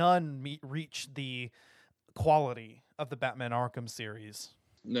 but none reach the quality of the Batman Arkham series.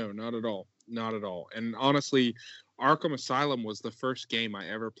 No, not at all. Not at all. And honestly, Arkham Asylum was the first game I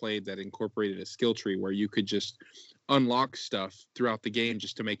ever played that incorporated a skill tree where you could just unlock stuff throughout the game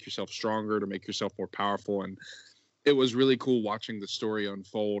just to make yourself stronger, to make yourself more powerful. And it was really cool watching the story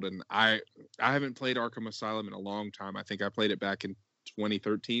unfold. And I haven't played Arkham Asylum in a long time. I think I played it back in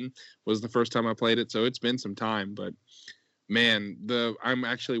 2013 was the first time I played it. So it's been some time, but man, I'm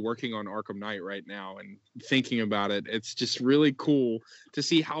actually working on Arkham Knight right now, and thinking about it, it's just really cool to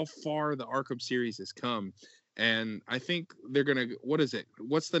see how far the Arkham series has come. And I think they're going to, what is it?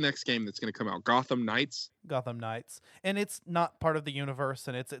 What's the next game that's going to come out? Gotham Knights? Gotham Knights. And it's not part of the universe,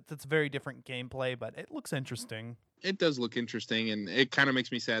 and it's very different gameplay, but it looks interesting. It does look interesting, and it kind of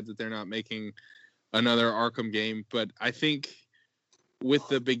makes me sad that they're not making another Arkham game. But I think with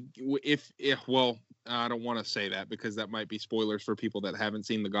the big, I don't want to say that because that might be spoilers for people that haven't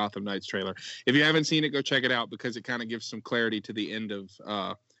seen the Gotham Knights trailer. If you haven't seen it, go check it out because it kind of gives some clarity to the end of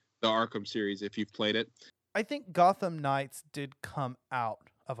the Arkham series if you've played it. I think Gotham Knights did come out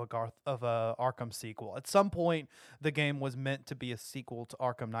of a Arkham sequel. At some point, the game was meant to be a sequel to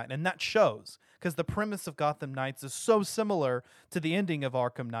Arkham Knight, and that shows because the premise of Gotham Knights is so similar to the ending of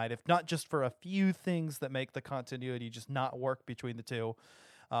Arkham Knight, if not just for a few things that make the continuity just not work between the two.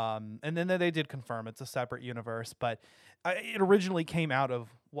 And then they did confirm it's a separate universe, but it originally came out of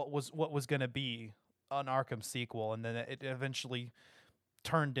what was going to be an Arkham sequel, and then it eventually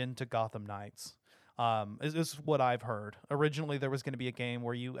turned into Gotham Knights. Is what I've heard. Originally, there was going to be a game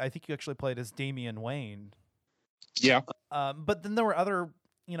where I think you actually played as Damian Wayne. Yeah. But then there were other,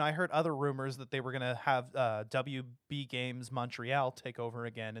 I heard other rumors that they were going to have WB Games Montreal take over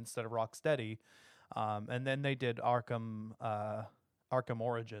again instead of Rocksteady. And then they did Arkham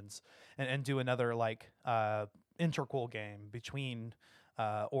Origins and do another interquel game between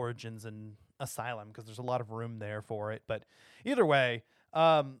Origins and Asylum because there's a lot of room there for it. But either way,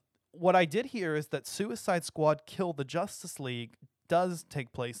 what I did hear is that Suicide Squad Kill the Justice League does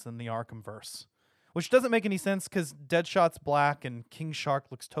take place in the Arkhamverse, which doesn't make any sense because Deadshot's black and King Shark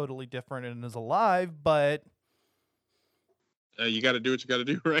looks totally different and is alive, but... you got to do what you got to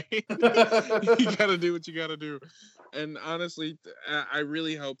do, right? You got to do what you got to do. And honestly, I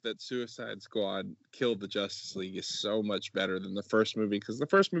really hope that Suicide Squad Kill the Justice League is so much better than the first movie because the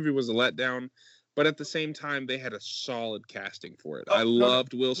first movie was a letdown. But at the same time, they had a solid casting for it. I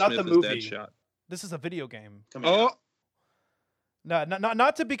loved Will Smith as Deadshot. This is a video game. Oh, no,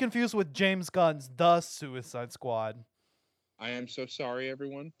 not to be confused with James Gunn's The Suicide Squad. I am so sorry,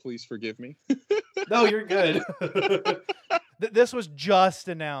 everyone. Please forgive me. No, you're good. This was just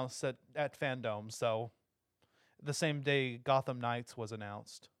announced at Fandom, so the same day Gotham Knights was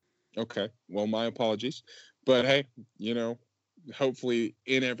announced. Okay, well, my apologies. But hey, hopefully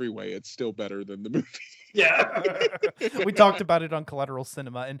in every way it's still better than the movie. Yeah. We talked about it on Collateral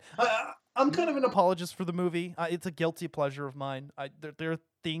Cinema, and I'm kind of an apologist for the movie. It's a guilty pleasure of mine. There are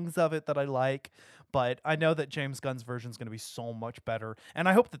things of it that I like, but I know that James Gunn's version is going to be so much better, and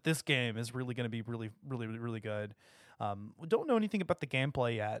I hope that this game is really going to be really, really, really good. We don't know anything about the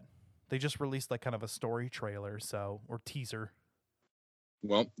gameplay yet. They just released kind of a story trailer, or teaser.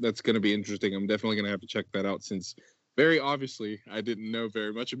 Well, that's going to be interesting. I'm definitely going to have to check that out since very obviously I didn't know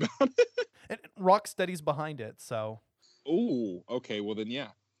very much about it. And Rocksteady's behind it, so. Oh, okay. Well then, yeah,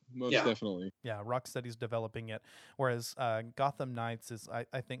 most definitely. Yeah, Rocksteady's developing it, whereas Gotham Knights is,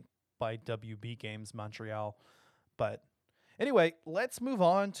 I think, by WB Games Montreal. But anyway, let's move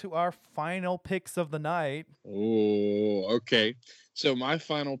on to our final picks of the night. Oh, okay. So my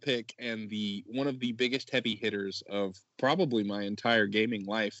final pick and one of the biggest heavy hitters of probably my entire gaming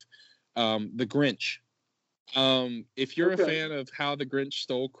life, The Grinch. If you're a fan of How the Grinch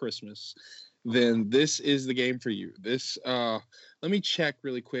Stole Christmas, then this is the game for you. This, let me check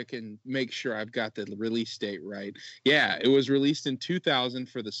really quick and make sure I've got the release date right. Yeah, it was released in 2000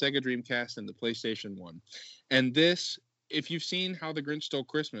 for the Sega Dreamcast and the PlayStation 1. And this, if you've seen How the Grinch Stole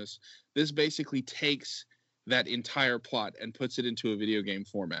Christmas, this basically takes that entire plot and puts it into a video game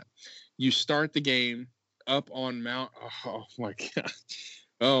format. You start the game up on oh my God.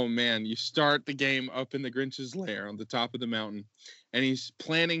 Oh, man, you start the game up in the Grinch's lair on the top of the mountain, and he's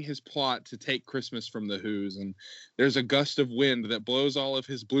planning his plot to take Christmas from the Who's, and there's a gust of wind that blows all of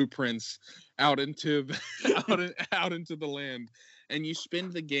his blueprints out into the land, and you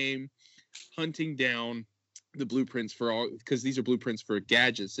spend the game hunting down the blueprints because these are blueprints for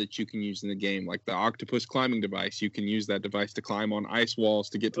gadgets that you can use in the game, like the octopus climbing device. You can use that device to climb on ice walls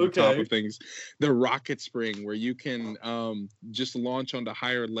to get to the top of things. The rocket spring, where you can just launch onto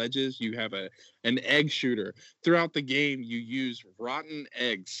higher ledges. You have an egg shooter. Throughout the game, you use rotten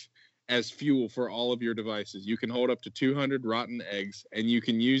eggs as fuel for all of your devices. You can hold up to 200 rotten eggs, and you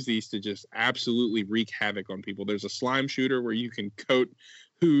can use these to just absolutely wreak havoc on people. There's a slime shooter where you can coat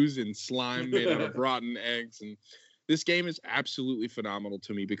Who's and slime made out of rotten eggs. And this game is absolutely phenomenal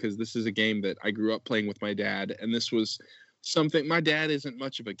to me because this is a game that I grew up playing with my dad. And this was something, my dad isn't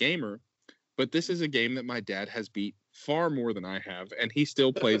much of a gamer, but this is a game that my dad has beat far more than I have. And he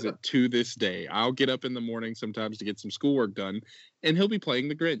still plays it to this day. I'll get up in the morning sometimes to get some schoolwork done, and he'll be playing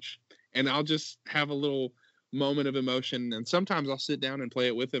The Grinch. And I'll just have a little moment of emotion. And sometimes I'll sit down and play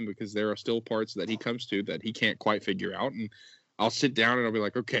it with him because there are still parts that he comes to that he can't quite figure out. And I'll sit down and I'll be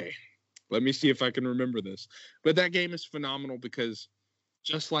like, okay, let me see if I can remember this. But that game is phenomenal because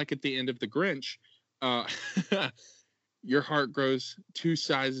just like at the end of The Grinch, your heart grows 2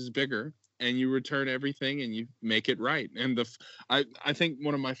 sizes bigger and you return everything and you make it right. And I think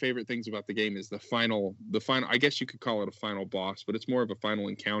one of my favorite things about the game is the final, I guess you could call it a final boss, but it's more of a final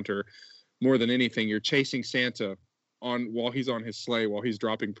encounter more than anything. You're chasing Santa while he's on his sleigh, while he's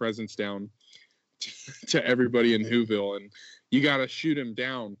dropping presents down to everybody in Whoville, and you got to shoot him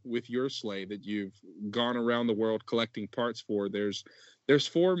down with your sleigh that you've gone around the world collecting parts for. There's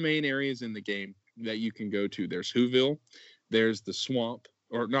 4 main areas in the game that you can go to. There's Whoville, there's the swamp,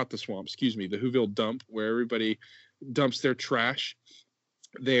 or not the swamp, excuse me, the Whoville dump, where everybody dumps their trash.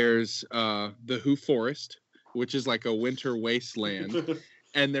 There's the Who Forest, which is like a winter wasteland,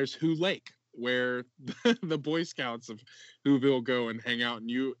 and there's Who Lake, where the Boy Scouts of Whoville go and hang out.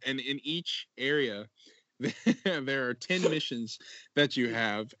 And in each area, there are 10 missions that you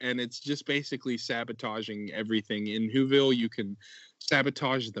have, and it's just basically sabotaging everything. In Whoville, you can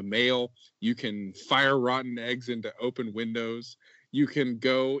sabotage the mail, you can fire rotten eggs into open windows, you can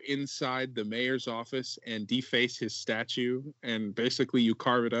go inside the mayor's office and deface his statue, and basically you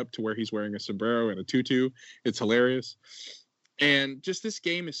carve it up to where he's wearing a sombrero and a tutu. It's hilarious. And just this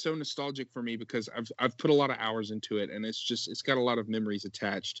game is so nostalgic for me because I've put a lot of hours into it, and it's got a lot of memories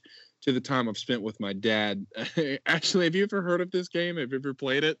attached to the time I've spent with my dad. Actually, have you ever heard of this game? Have you ever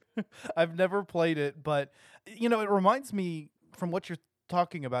played it? I've never played it, but it reminds me, from what you're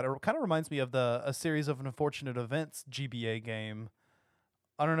talking about, it kind of reminds me of a series of Unfortunate Events GBA game.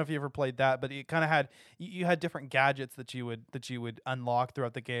 I don't know if you ever played that, but it kind of had you had different gadgets that you would unlock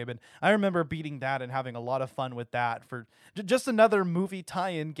throughout the game, and I remember beating that and having a lot of fun with that for just another movie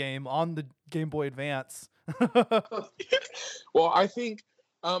tie-in game on the Game Boy Advance. Well, I think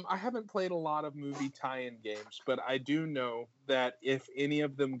I haven't played a lot of movie tie-in games, but I do know that if any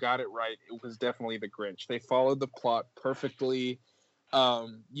of them got it right, it was definitely The Grinch. They followed the plot perfectly.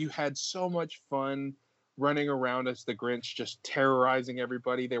 You had so much fun running around as the Grinch, just terrorizing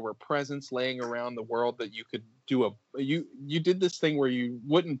everybody. There were presents laying around the world that you could do you did this thing where you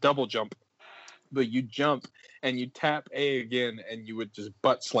wouldn't double jump, but you jump and you tap A again and you would just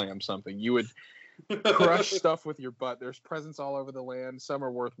butt slam something. You would crush stuff with your butt. There's presents all over the land. Some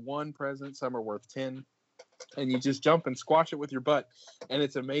are worth 1 present, some are worth 10. And you just jump and squash it with your butt. And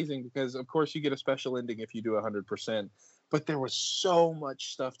it's amazing because, of course, you get a special ending if you do 100%. But there was so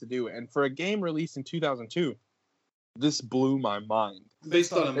much stuff to do. And for a game released in 2002, this blew my mind.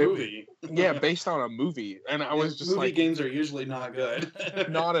 Based on a movie. Yeah, based on a movie. And I was just movie games are usually not good.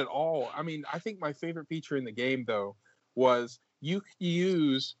 Not at all. I mean, I think my favorite feature in the game, though, was you could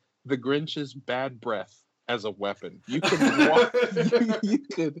use the Grinch's bad breath as a weapon. You could walk,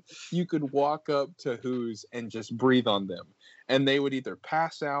 you could walk up to Who's and just breathe on them, and they would either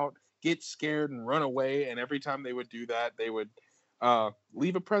pass out, get scared, and run away. And every time they would do that, they would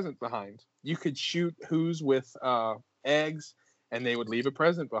leave a present behind. You could shoot Who's with eggs, and they would leave a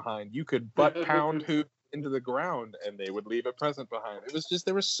present behind. You could butt pound Who into the ground, and they would leave a present behind. It was just,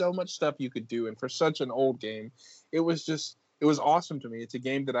 there was so much stuff you could do, and for such an old game, it was awesome to me. It's a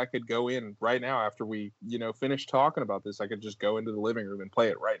game that I could go in right now after we, finish talking about this. I could just go into the living room and play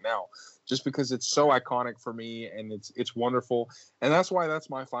it right now, just because it's so iconic for me, and it's wonderful. And that's why that's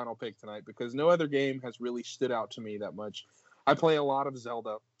my final pick tonight, because no other game has really stood out to me that much. I play a lot of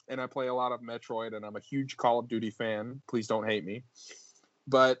Zelda, and I play a lot of Metroid, and I'm a huge Call of Duty fan. Please don't hate me.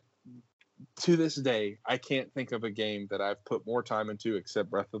 But to this day, I can't think of a game that I've put more time into except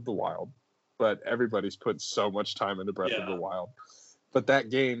Breath of the Wild. But everybody's put so much time into Breath of the Wild. But that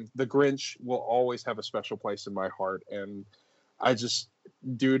game, The Grinch, will always have a special place in my heart. And I just,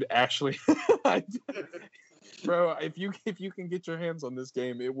 dude, actually, bro, if you can get your hands on this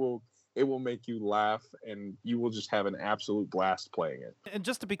game, it will make you laugh, and you will just have an absolute blast playing it. And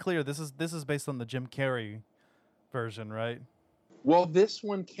just to be clear, this is based on the Jim Carrey version, right? Well, this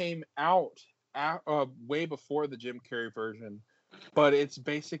one came out way before the Jim Carrey version. But it's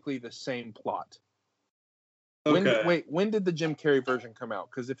basically the same plot. Okay. When did the Jim Carrey version come out?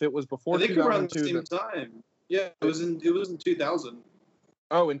 Because if it was before I think 2002, around the same time. Yeah, it was in 2000.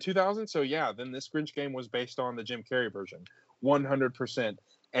 Oh, in 2000? So yeah, then this Grinch game was based on the Jim Carrey version, 100%.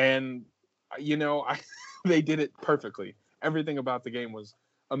 And they did it perfectly. Everything about the game was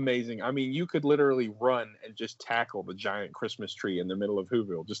amazing. I mean, you could literally run and just tackle the giant Christmas tree in the middle of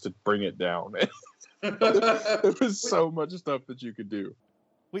Whoville just to bring it down. There was so much stuff that you could do.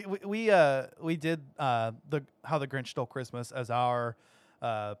 We did How the Grinch Stole Christmas as our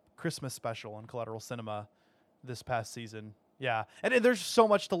Christmas special on Collateral Cinema this past season. Yeah, and there's so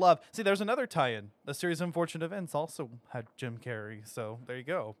much to love. See, there's another tie-in. The series of Unfortunate Events also had Jim Carrey, so there you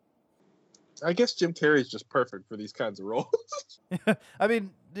go. I guess Jim Carrey is just perfect for these kinds of roles. I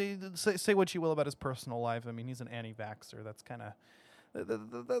mean, say what you will about his personal life. I mean, he's an anti-vaxxer. That's kind of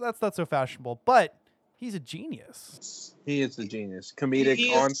That's not so fashionable, but he's a genius. He is a genius, comedic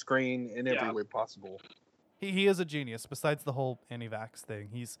He is- on screen in every Yeah. way possible. He is a genius. Besides the whole anti-vax thing,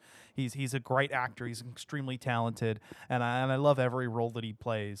 he's a great actor. He's extremely talented, and I love every role that he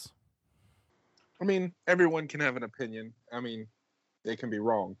plays. I mean, everyone can have an opinion. I mean, they can be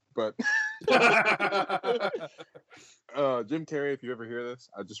wrong, but Jim Carrey, if you ever hear this,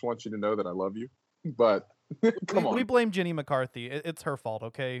 I just want you to know that I love you. But come on, We blame Jenny McCarthy. It's her fault,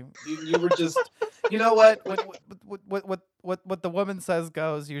 okay? you were just You know what? What the woman says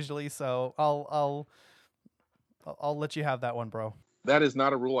goes usually. So I'll let you have that one, bro. that is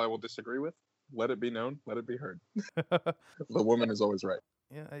not a rule I will disagree with. Let it be known. Let it be heard. The woman is always right.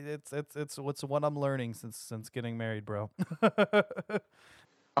 Yeah, it's what I'm learning since getting married, bro.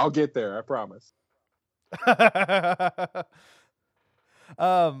 I'll get there. I promise. Yeah,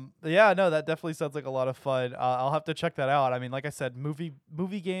 no, that definitely sounds like a lot of fun. I'll have to check that out. I mean, like I said,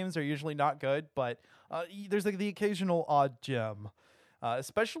 movie games are usually not good, but there's like the occasional odd gem,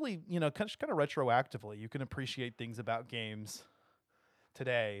 especially kind of retroactively. You can appreciate things about games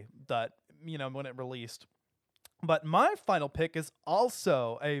today that when it released. But my final pick is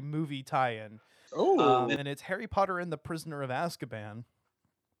also a movie tie-in. Oh, And it's Harry Potter and the Prisoner of Azkaban.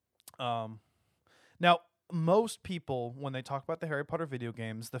 Now, most people, when they talk about the Harry Potter video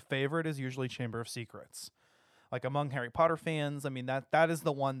games, the favorite is usually Chamber of Secrets. Like among Harry Potter fans, I mean, that is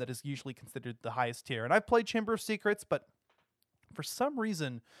the one that is usually considered the highest tier. And I've played Chamber of Secrets, but for some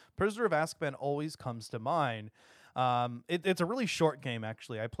reason, Prisoner of Azkaban always comes to mind. It's a really short game,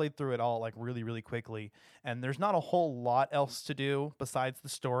 actually. I played through it all like really, really quickly, and there's not a whole lot else to do besides the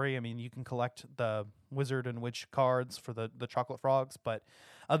story. I mean, you can collect the wizard and witch cards for the chocolate frogs, but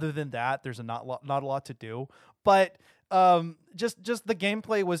other than that, there's not a lot to do. But just the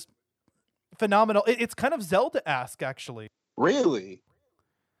gameplay was phenomenal. It's kind of Zelda-esque, actually. really?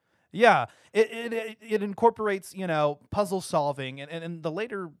 Yeah, it incorporates puzzle solving, and the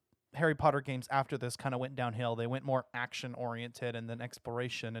later Harry Potter games after this kind of went downhill. They went more action oriented and then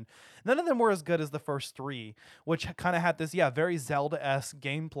exploration, and none of them were as good as the first three, which kind of had this very Zelda-esque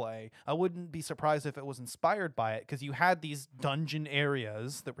gameplay. I wouldn't be surprised if it was inspired by it, because you had these dungeon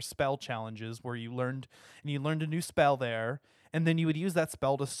areas that were spell challenges where you learned a new spell there, and then you would use that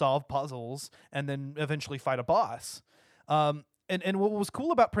spell to solve puzzles and then eventually fight a boss. And what was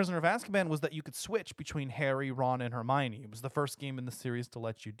cool about Prisoner of Azkaban was that you could switch between Harry, Ron, and Hermione. It was the first game in the series to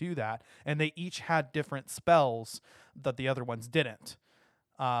let you do that. And they each had different spells that the other ones didn't.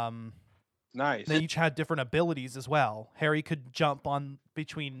 Nice. They each had different abilities as well. Harry could jump on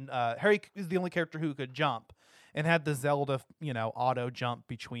between... Harry is the only character who could jump and had the Zelda, auto jump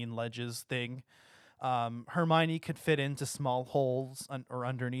between ledges thing. Hermione could fit into small holes or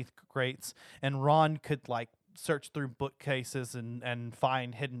underneath grates. And Ron could, search through bookcases and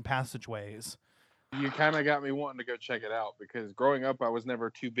find hidden passageways. You kind of got me wanting to go check it out, because growing up I was never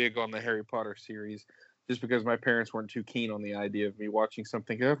too big on the Harry Potter series, just because my parents weren't too keen on the idea of me watching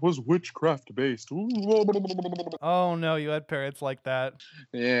something that was witchcraft based. Oh no, you had parents like that.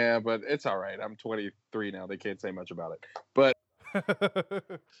 Yeah, but it's all right. I'm 23 now. They can't say much about it. But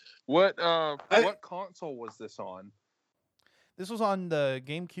what console was this on? This was on the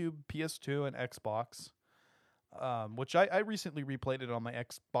GameCube, PS2, and Xbox. Which I recently replayed it on my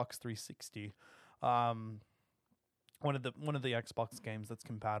Xbox 360. One of the Xbox games that's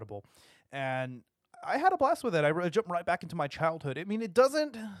compatible, and I had a blast with it. I jumped right back into my childhood. I mean, it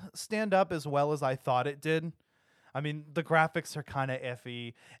doesn't stand up as well as I thought it did. I mean, the graphics are kind of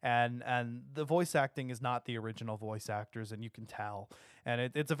iffy, and the voice acting is not the original voice actors, and you can tell. And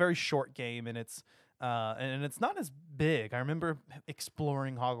it's a very short game, and it's not as big. I remember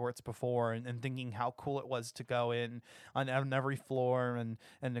exploring Hogwarts before and thinking how cool it was to go in on every floor and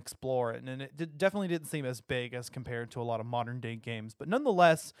explore it. And it definitely didn't seem as big as compared to a lot of modern day games. But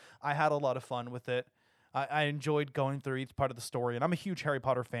nonetheless, I had a lot of fun with it. I enjoyed going through each part of the story. And I'm a huge Harry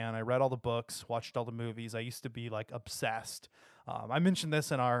Potter fan. I read all the books, watched all the movies. I used to be obsessed. I mentioned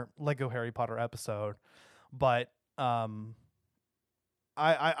this in our Lego Harry Potter episode. But...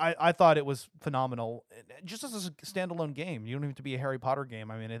 I thought it was phenomenal, just as a standalone game. You don't have to be a Harry Potter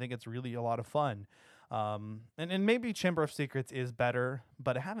game. I mean, I think it's really a lot of fun. And maybe Chamber of Secrets is better,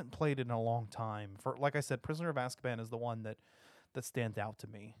 but I haven't played it in a long time. Like I said, Prisoner of Azkaban is the one that stands out to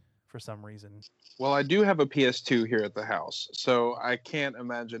me for some reason. Well, I do have a PS2 here at the house, so I can't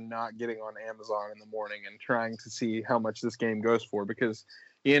imagine not getting on Amazon in the morning and trying to see how much this game goes for, because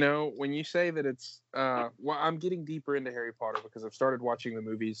when you say that it's I'm getting deeper into Harry Potter because I've started watching the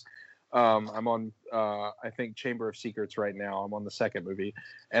movies. I'm on I think Chamber of Secrets right now. I'm on the second movie,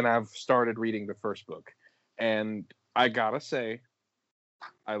 and I've started reading the first book. And I gotta say,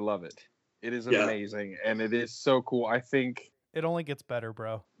 I love it. It is Yeah. amazing, and it is so cool. I think, It only gets better,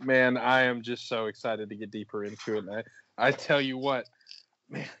 bro. man, I am just so excited to get deeper into it. And I tell you what,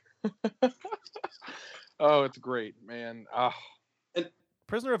 man. Oh, it's great, man.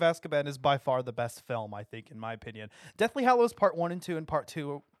 Prisoner of Azkaban is by far the best film, I think, in my opinion. Deathly Hallows Part 1 and 2 and Part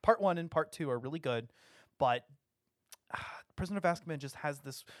 1 and Part 2 are really good, but Prisoner of Azkaban just has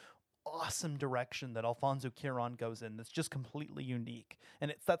this awesome direction that Alfonso Cuarón goes in that's just completely unique, and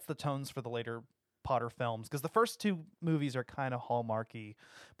it sets the tones for the later Potter films, because the first two movies are kind of hallmarky,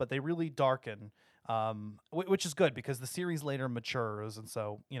 but they really darken, which is good because the series later matures, and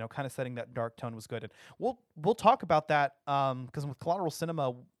so kind of setting that dark tone was good. And we'll talk about that because with Collateral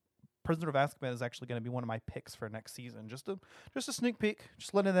Cinema, Prisoner of Azkaban is actually going to be one of my picks for next season. Just a sneak peek,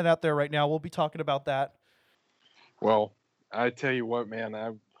 just letting that out there right now. We'll be talking about that. Well, I tell you what, man.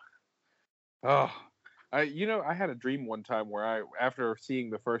 I had a dream one time where after seeing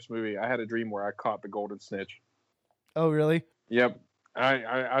the first movie, I had a dream where I caught the golden snitch. Oh, really? Yep.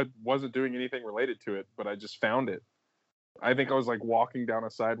 I wasn't doing anything related to it, but I just found it. I think I was like walking down a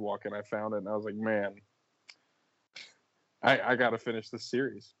sidewalk and I found it, and I was like, man, I got to finish this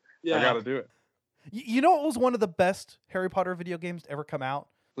series. Yeah. I got to do it. You know what was one of the best Harry Potter video games to ever come out?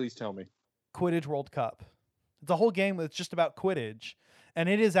 Please tell me. Quidditch World Cup. It's a whole game that's just about Quidditch, and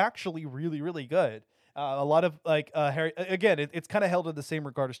it is actually really, really good. A lot of Harry. Again, it's kind of held in the same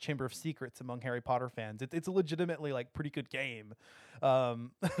regard as Chamber of Secrets among Harry Potter fans. It's a legitimately pretty good game.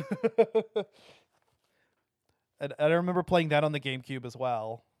 And I remember playing that on the GameCube as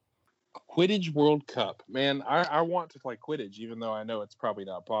well. Quidditch World Cup, man. I want to play Quidditch, even though I know it's probably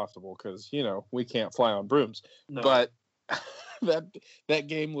not possible because we can't fly on brooms. No. But that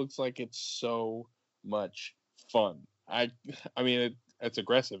game looks like it's so much fun. I mean, it's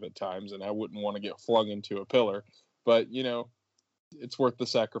aggressive at times, and I wouldn't want to get flung into a pillar, but it's worth the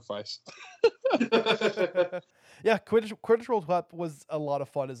sacrifice. Yeah, Quidditch World Cup was a lot of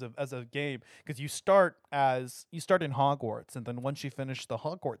fun as a game because you start in Hogwarts, and then once you finish the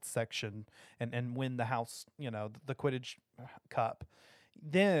Hogwarts section and win the house, the Quidditch Cup,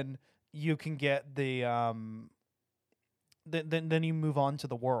 then you can get the then you move on to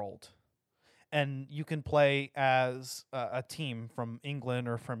the world. And you can play as a team from England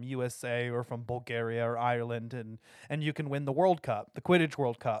or from USA or from Bulgaria or Ireland, and you can win the World Cup, the Quidditch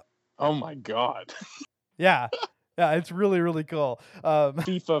World Cup. Oh my God. Yeah, it's really, really cool.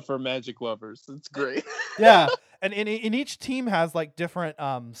 FIFA for Magic lovers. It's great. Yeah, and in each team has different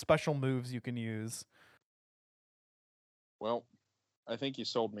special moves you can use. Well, I think you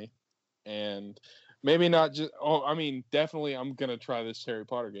sold me. And maybe not just. Oh, I mean, definitely, I'm gonna try this Harry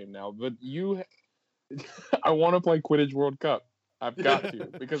Potter game now. But I want to play Quidditch World Cup. I've got to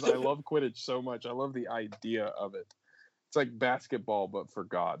because I love Quidditch so much. I love the idea of it. It's like basketball, but for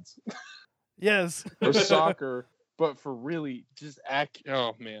gods. Yes. Or soccer, but for really just act.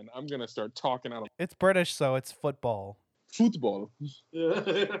 Oh man, I'm gonna start talking out of It's British, so it's football. football.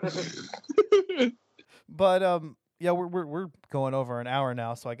 But yeah, we're going over an hour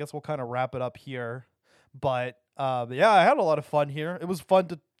now, so I guess we'll kind of wrap it up here. But yeah, I had a lot of fun here. It was fun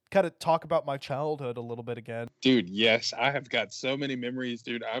to kind of talk about my childhood a little bit again. Dude, yes, I have got so many memories,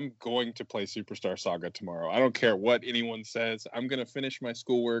 dude. I'm going to play Superstar Saga tomorrow. I don't care what anyone says. I'm gonna finish my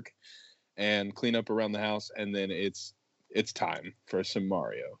schoolwork and clean up around the house, and then it's time for some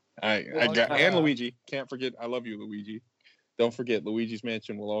Mario. And Luigi. Can't forget. I love you, Luigi. Don't forget, Luigi's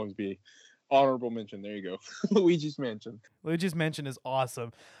Mansion will always be honorable mention. There you go. Luigi's Mansion. Luigi's Mansion is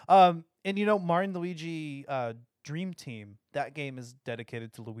awesome. And Mario and Luigi Dream Team, that game is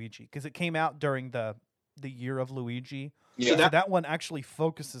dedicated to Luigi because it came out during the year of Luigi. Yeah. So that one actually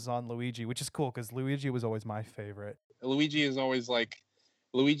focuses on Luigi, which is cool because Luigi was always my favorite. Luigi is always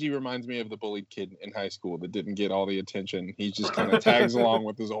Luigi reminds me of the bullied kid in high school that didn't get all the attention. He just kind of tags along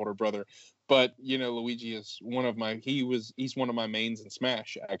with his older brother. But, Luigi is he's one of my mains in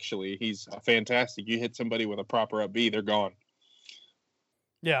Smash, actually. He's fantastic. You hit somebody with a proper up B, they're gone.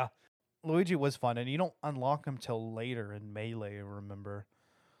 Yeah. Luigi was fun, and you don't unlock him till later in Melee, I remember,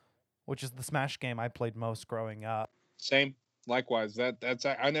 which is the Smash game I played most growing up. Same. Likewise.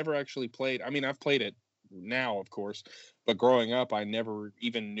 I never actually played. I mean, I've played it now, of course, but growing up, I never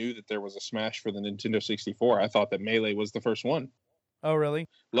even knew that there was a Smash for the Nintendo 64. I thought that Melee was the first one. Oh, really?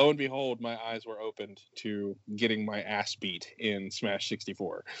 Lo and behold, my eyes were opened to getting my ass beat in Smash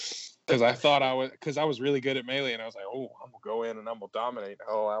 64 because I was really good at Melee, and I was like, oh, I'm gonna go in and I'm gonna dominate.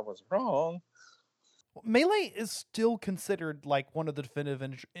 Oh, I was wrong. Melee is still considered one of the definitive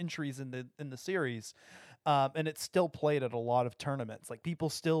entries in the series, and it's still played at a lot of tournaments. People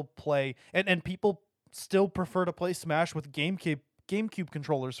still play, and people still prefer to play Smash with GameCube GameCube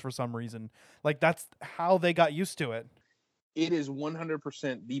controllers for some reason. Like that's how they got used to it. It is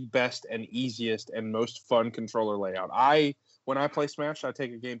 100% the best and easiest and most fun controller layout. When I play Smash, I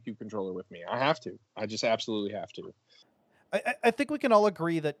take a GameCube controller with me. I have to. I just absolutely have to. I think we can all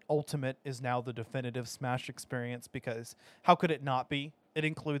agree that Ultimate is now the definitive Smash experience, because how could it not be? It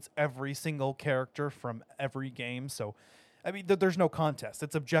includes every single character from every game. So, I mean, there's no contest.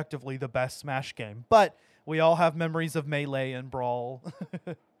 It's objectively the best Smash game. But we all have memories of Melee and Brawl.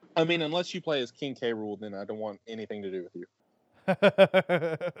 I mean, unless you play as King K. Rool, then I don't want anything to do with you.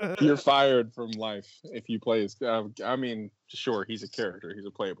 You're fired from life if you play as... I mean, sure, he's a character. He's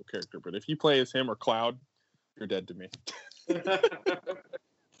a playable character. But if you play as him or Cloud, you're dead to me.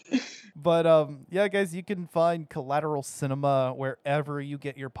 But yeah, guys, you can find Collateral Cinema wherever you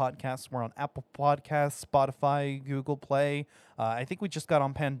get your podcasts. We're on Apple Podcasts, Spotify, Google Play. I think we just got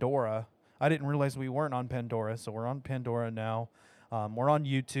on Pandora. I didn't realize we weren't on Pandora, so we're on Pandora now. We're on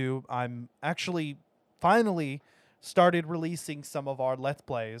YouTube. I'm actually finally started releasing some of our Let's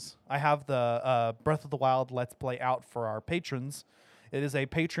Plays. I have the Breath of the Wild Let's Play out for our patrons. It is a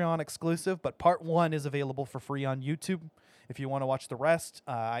Patreon exclusive, but part 1 is available for free on YouTube. If you want to watch the rest,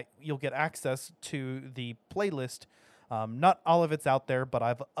 you'll get access to the playlist. Not all of it's out there, but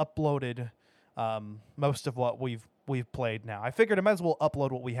I've uploaded most of what we've played now. I figured I might as well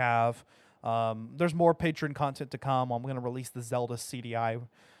upload what we have. There's more Patreon content to come. I'm going to release the Zelda CDI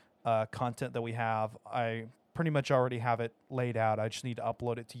content that we have. I pretty much already have it laid out. I just need to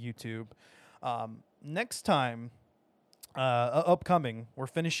upload it to YouTube. Next time, upcoming, we're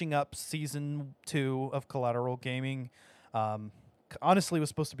finishing up season 2 of Collateral Gaming. Honestly, it was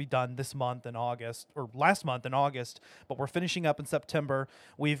supposed to be done this month in August, or last month in August, but we're finishing up in September.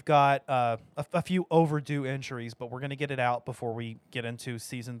 We've got a few overdue entries, but we're going to get it out before we get into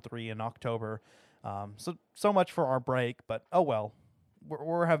season 3 in October. So much for our break, but oh well.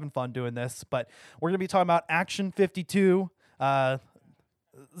 We're having fun doing this, but we're going to be talking about Action 52.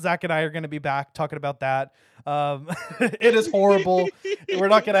 Zach and I are going to be back talking about that. It is horrible. We're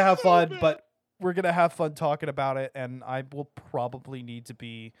not going to have fun, but we're going to have fun talking about it, and I will probably need to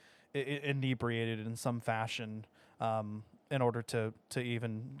be inebriated in some fashion in order to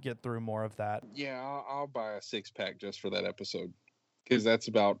even get through more of that. Yeah, I'll buy a 6-pack just for that episode, because that's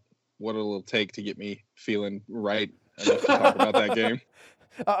about what it'll take to get me feeling right enough to talk about that game.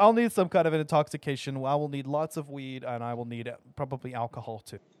 I'll need some kind of an intoxication. I will need lots of weed, and I will need probably alcohol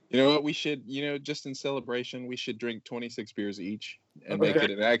too. You know what? We should, just in celebration, we should drink 26 beers each and make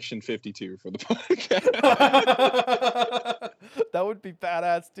it an Action 52 for the podcast. That would be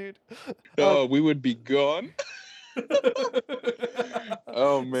badass, dude. Oh, we would be gone.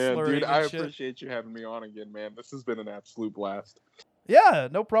 Oh, man, dude, I appreciate you having me on again, man. This has been an absolute blast. Yeah,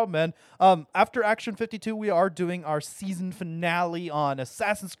 no problem, man. After Action 52, we are doing our season finale on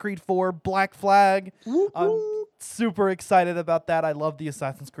Assassin's Creed 4 Black Flag. I'm super excited about that. I love the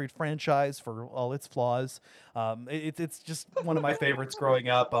Assassin's Creed franchise for all its flaws. It's just one of my favorites growing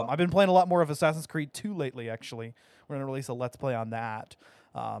up. I've been playing a lot more of Assassin's Creed 2 lately, actually. We're going to release a Let's Play on that.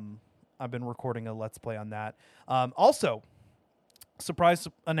 I've been recording a Let's Play on that. Also, surprise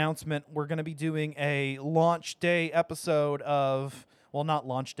announcement, we're going to be doing a launch day episode of... Well, not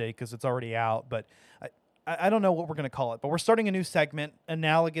launch day because it's already out, but I don't know what we're going to call it. But we're starting a new segment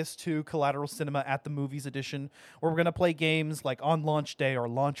analogous to Collateral Cinema at the Movies edition, where we're going to play games like on launch day or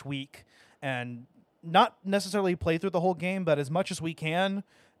launch week, and not necessarily play through the whole game, but as much as we can,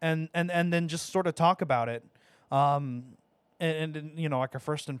 and then just sort of talk about it. And like our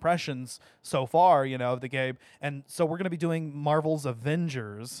first impressions so far, of the game. And so we're going to be doing Marvel's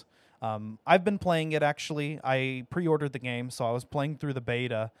Avengers. I've been playing it, actually. I pre-ordered the game, so I was playing through the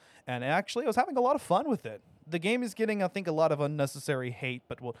beta, and actually I was having a lot of fun with it. The game is getting, I think, a lot of unnecessary hate,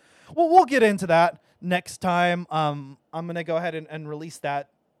 but we'll get into that next time. I'm going to go ahead and release that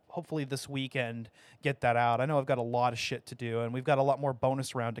hopefully this weekend, get that out. I know I've got a lot of shit to do, and we've got a lot more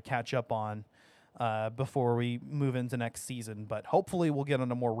bonus round to catch up on before we move into next season, but hopefully we'll get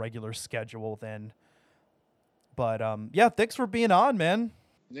on a more regular schedule then. But yeah, thanks for being on, man.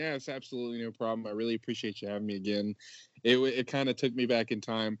 Yeah, it's absolutely no problem. I really appreciate you having me again. It kind of took me back in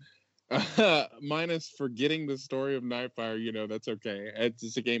time. Minus forgetting the story of Nightfire, that's okay.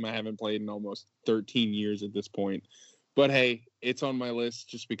 It's a game I haven't played in almost 13 years at this point. But hey, it's on my list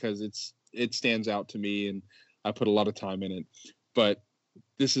just because it stands out to me, and I put a lot of time in it. But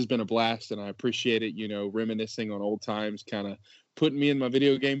this has been a blast, and I appreciate it, reminiscing on old times, kind of putting me in my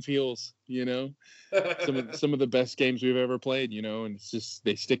video game feels, some of the best games we've ever played, and it's just,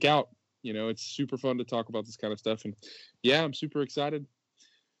 they stick out, it's super fun to talk about this kind of stuff. And yeah, I'm super excited.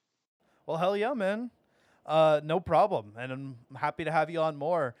 Well, hell yeah, man. No problem. And I'm happy to have you on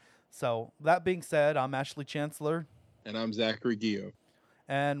more. So, that being said, I'm Ashley Chancellor. And I'm Zachary Gio.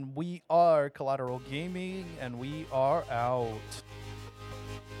 And we are Collateral Gaming, and we are out.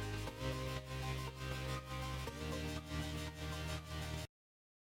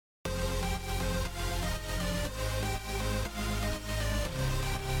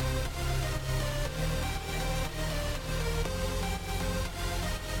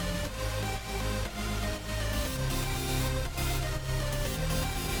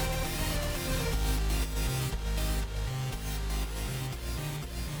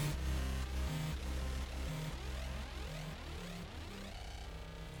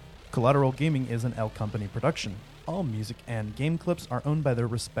 Collateral Gaming is an L Company production. All music and game clips are owned by their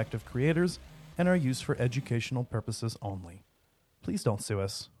respective creators and are used for educational purposes only. Please don't sue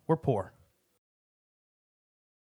us. We're poor.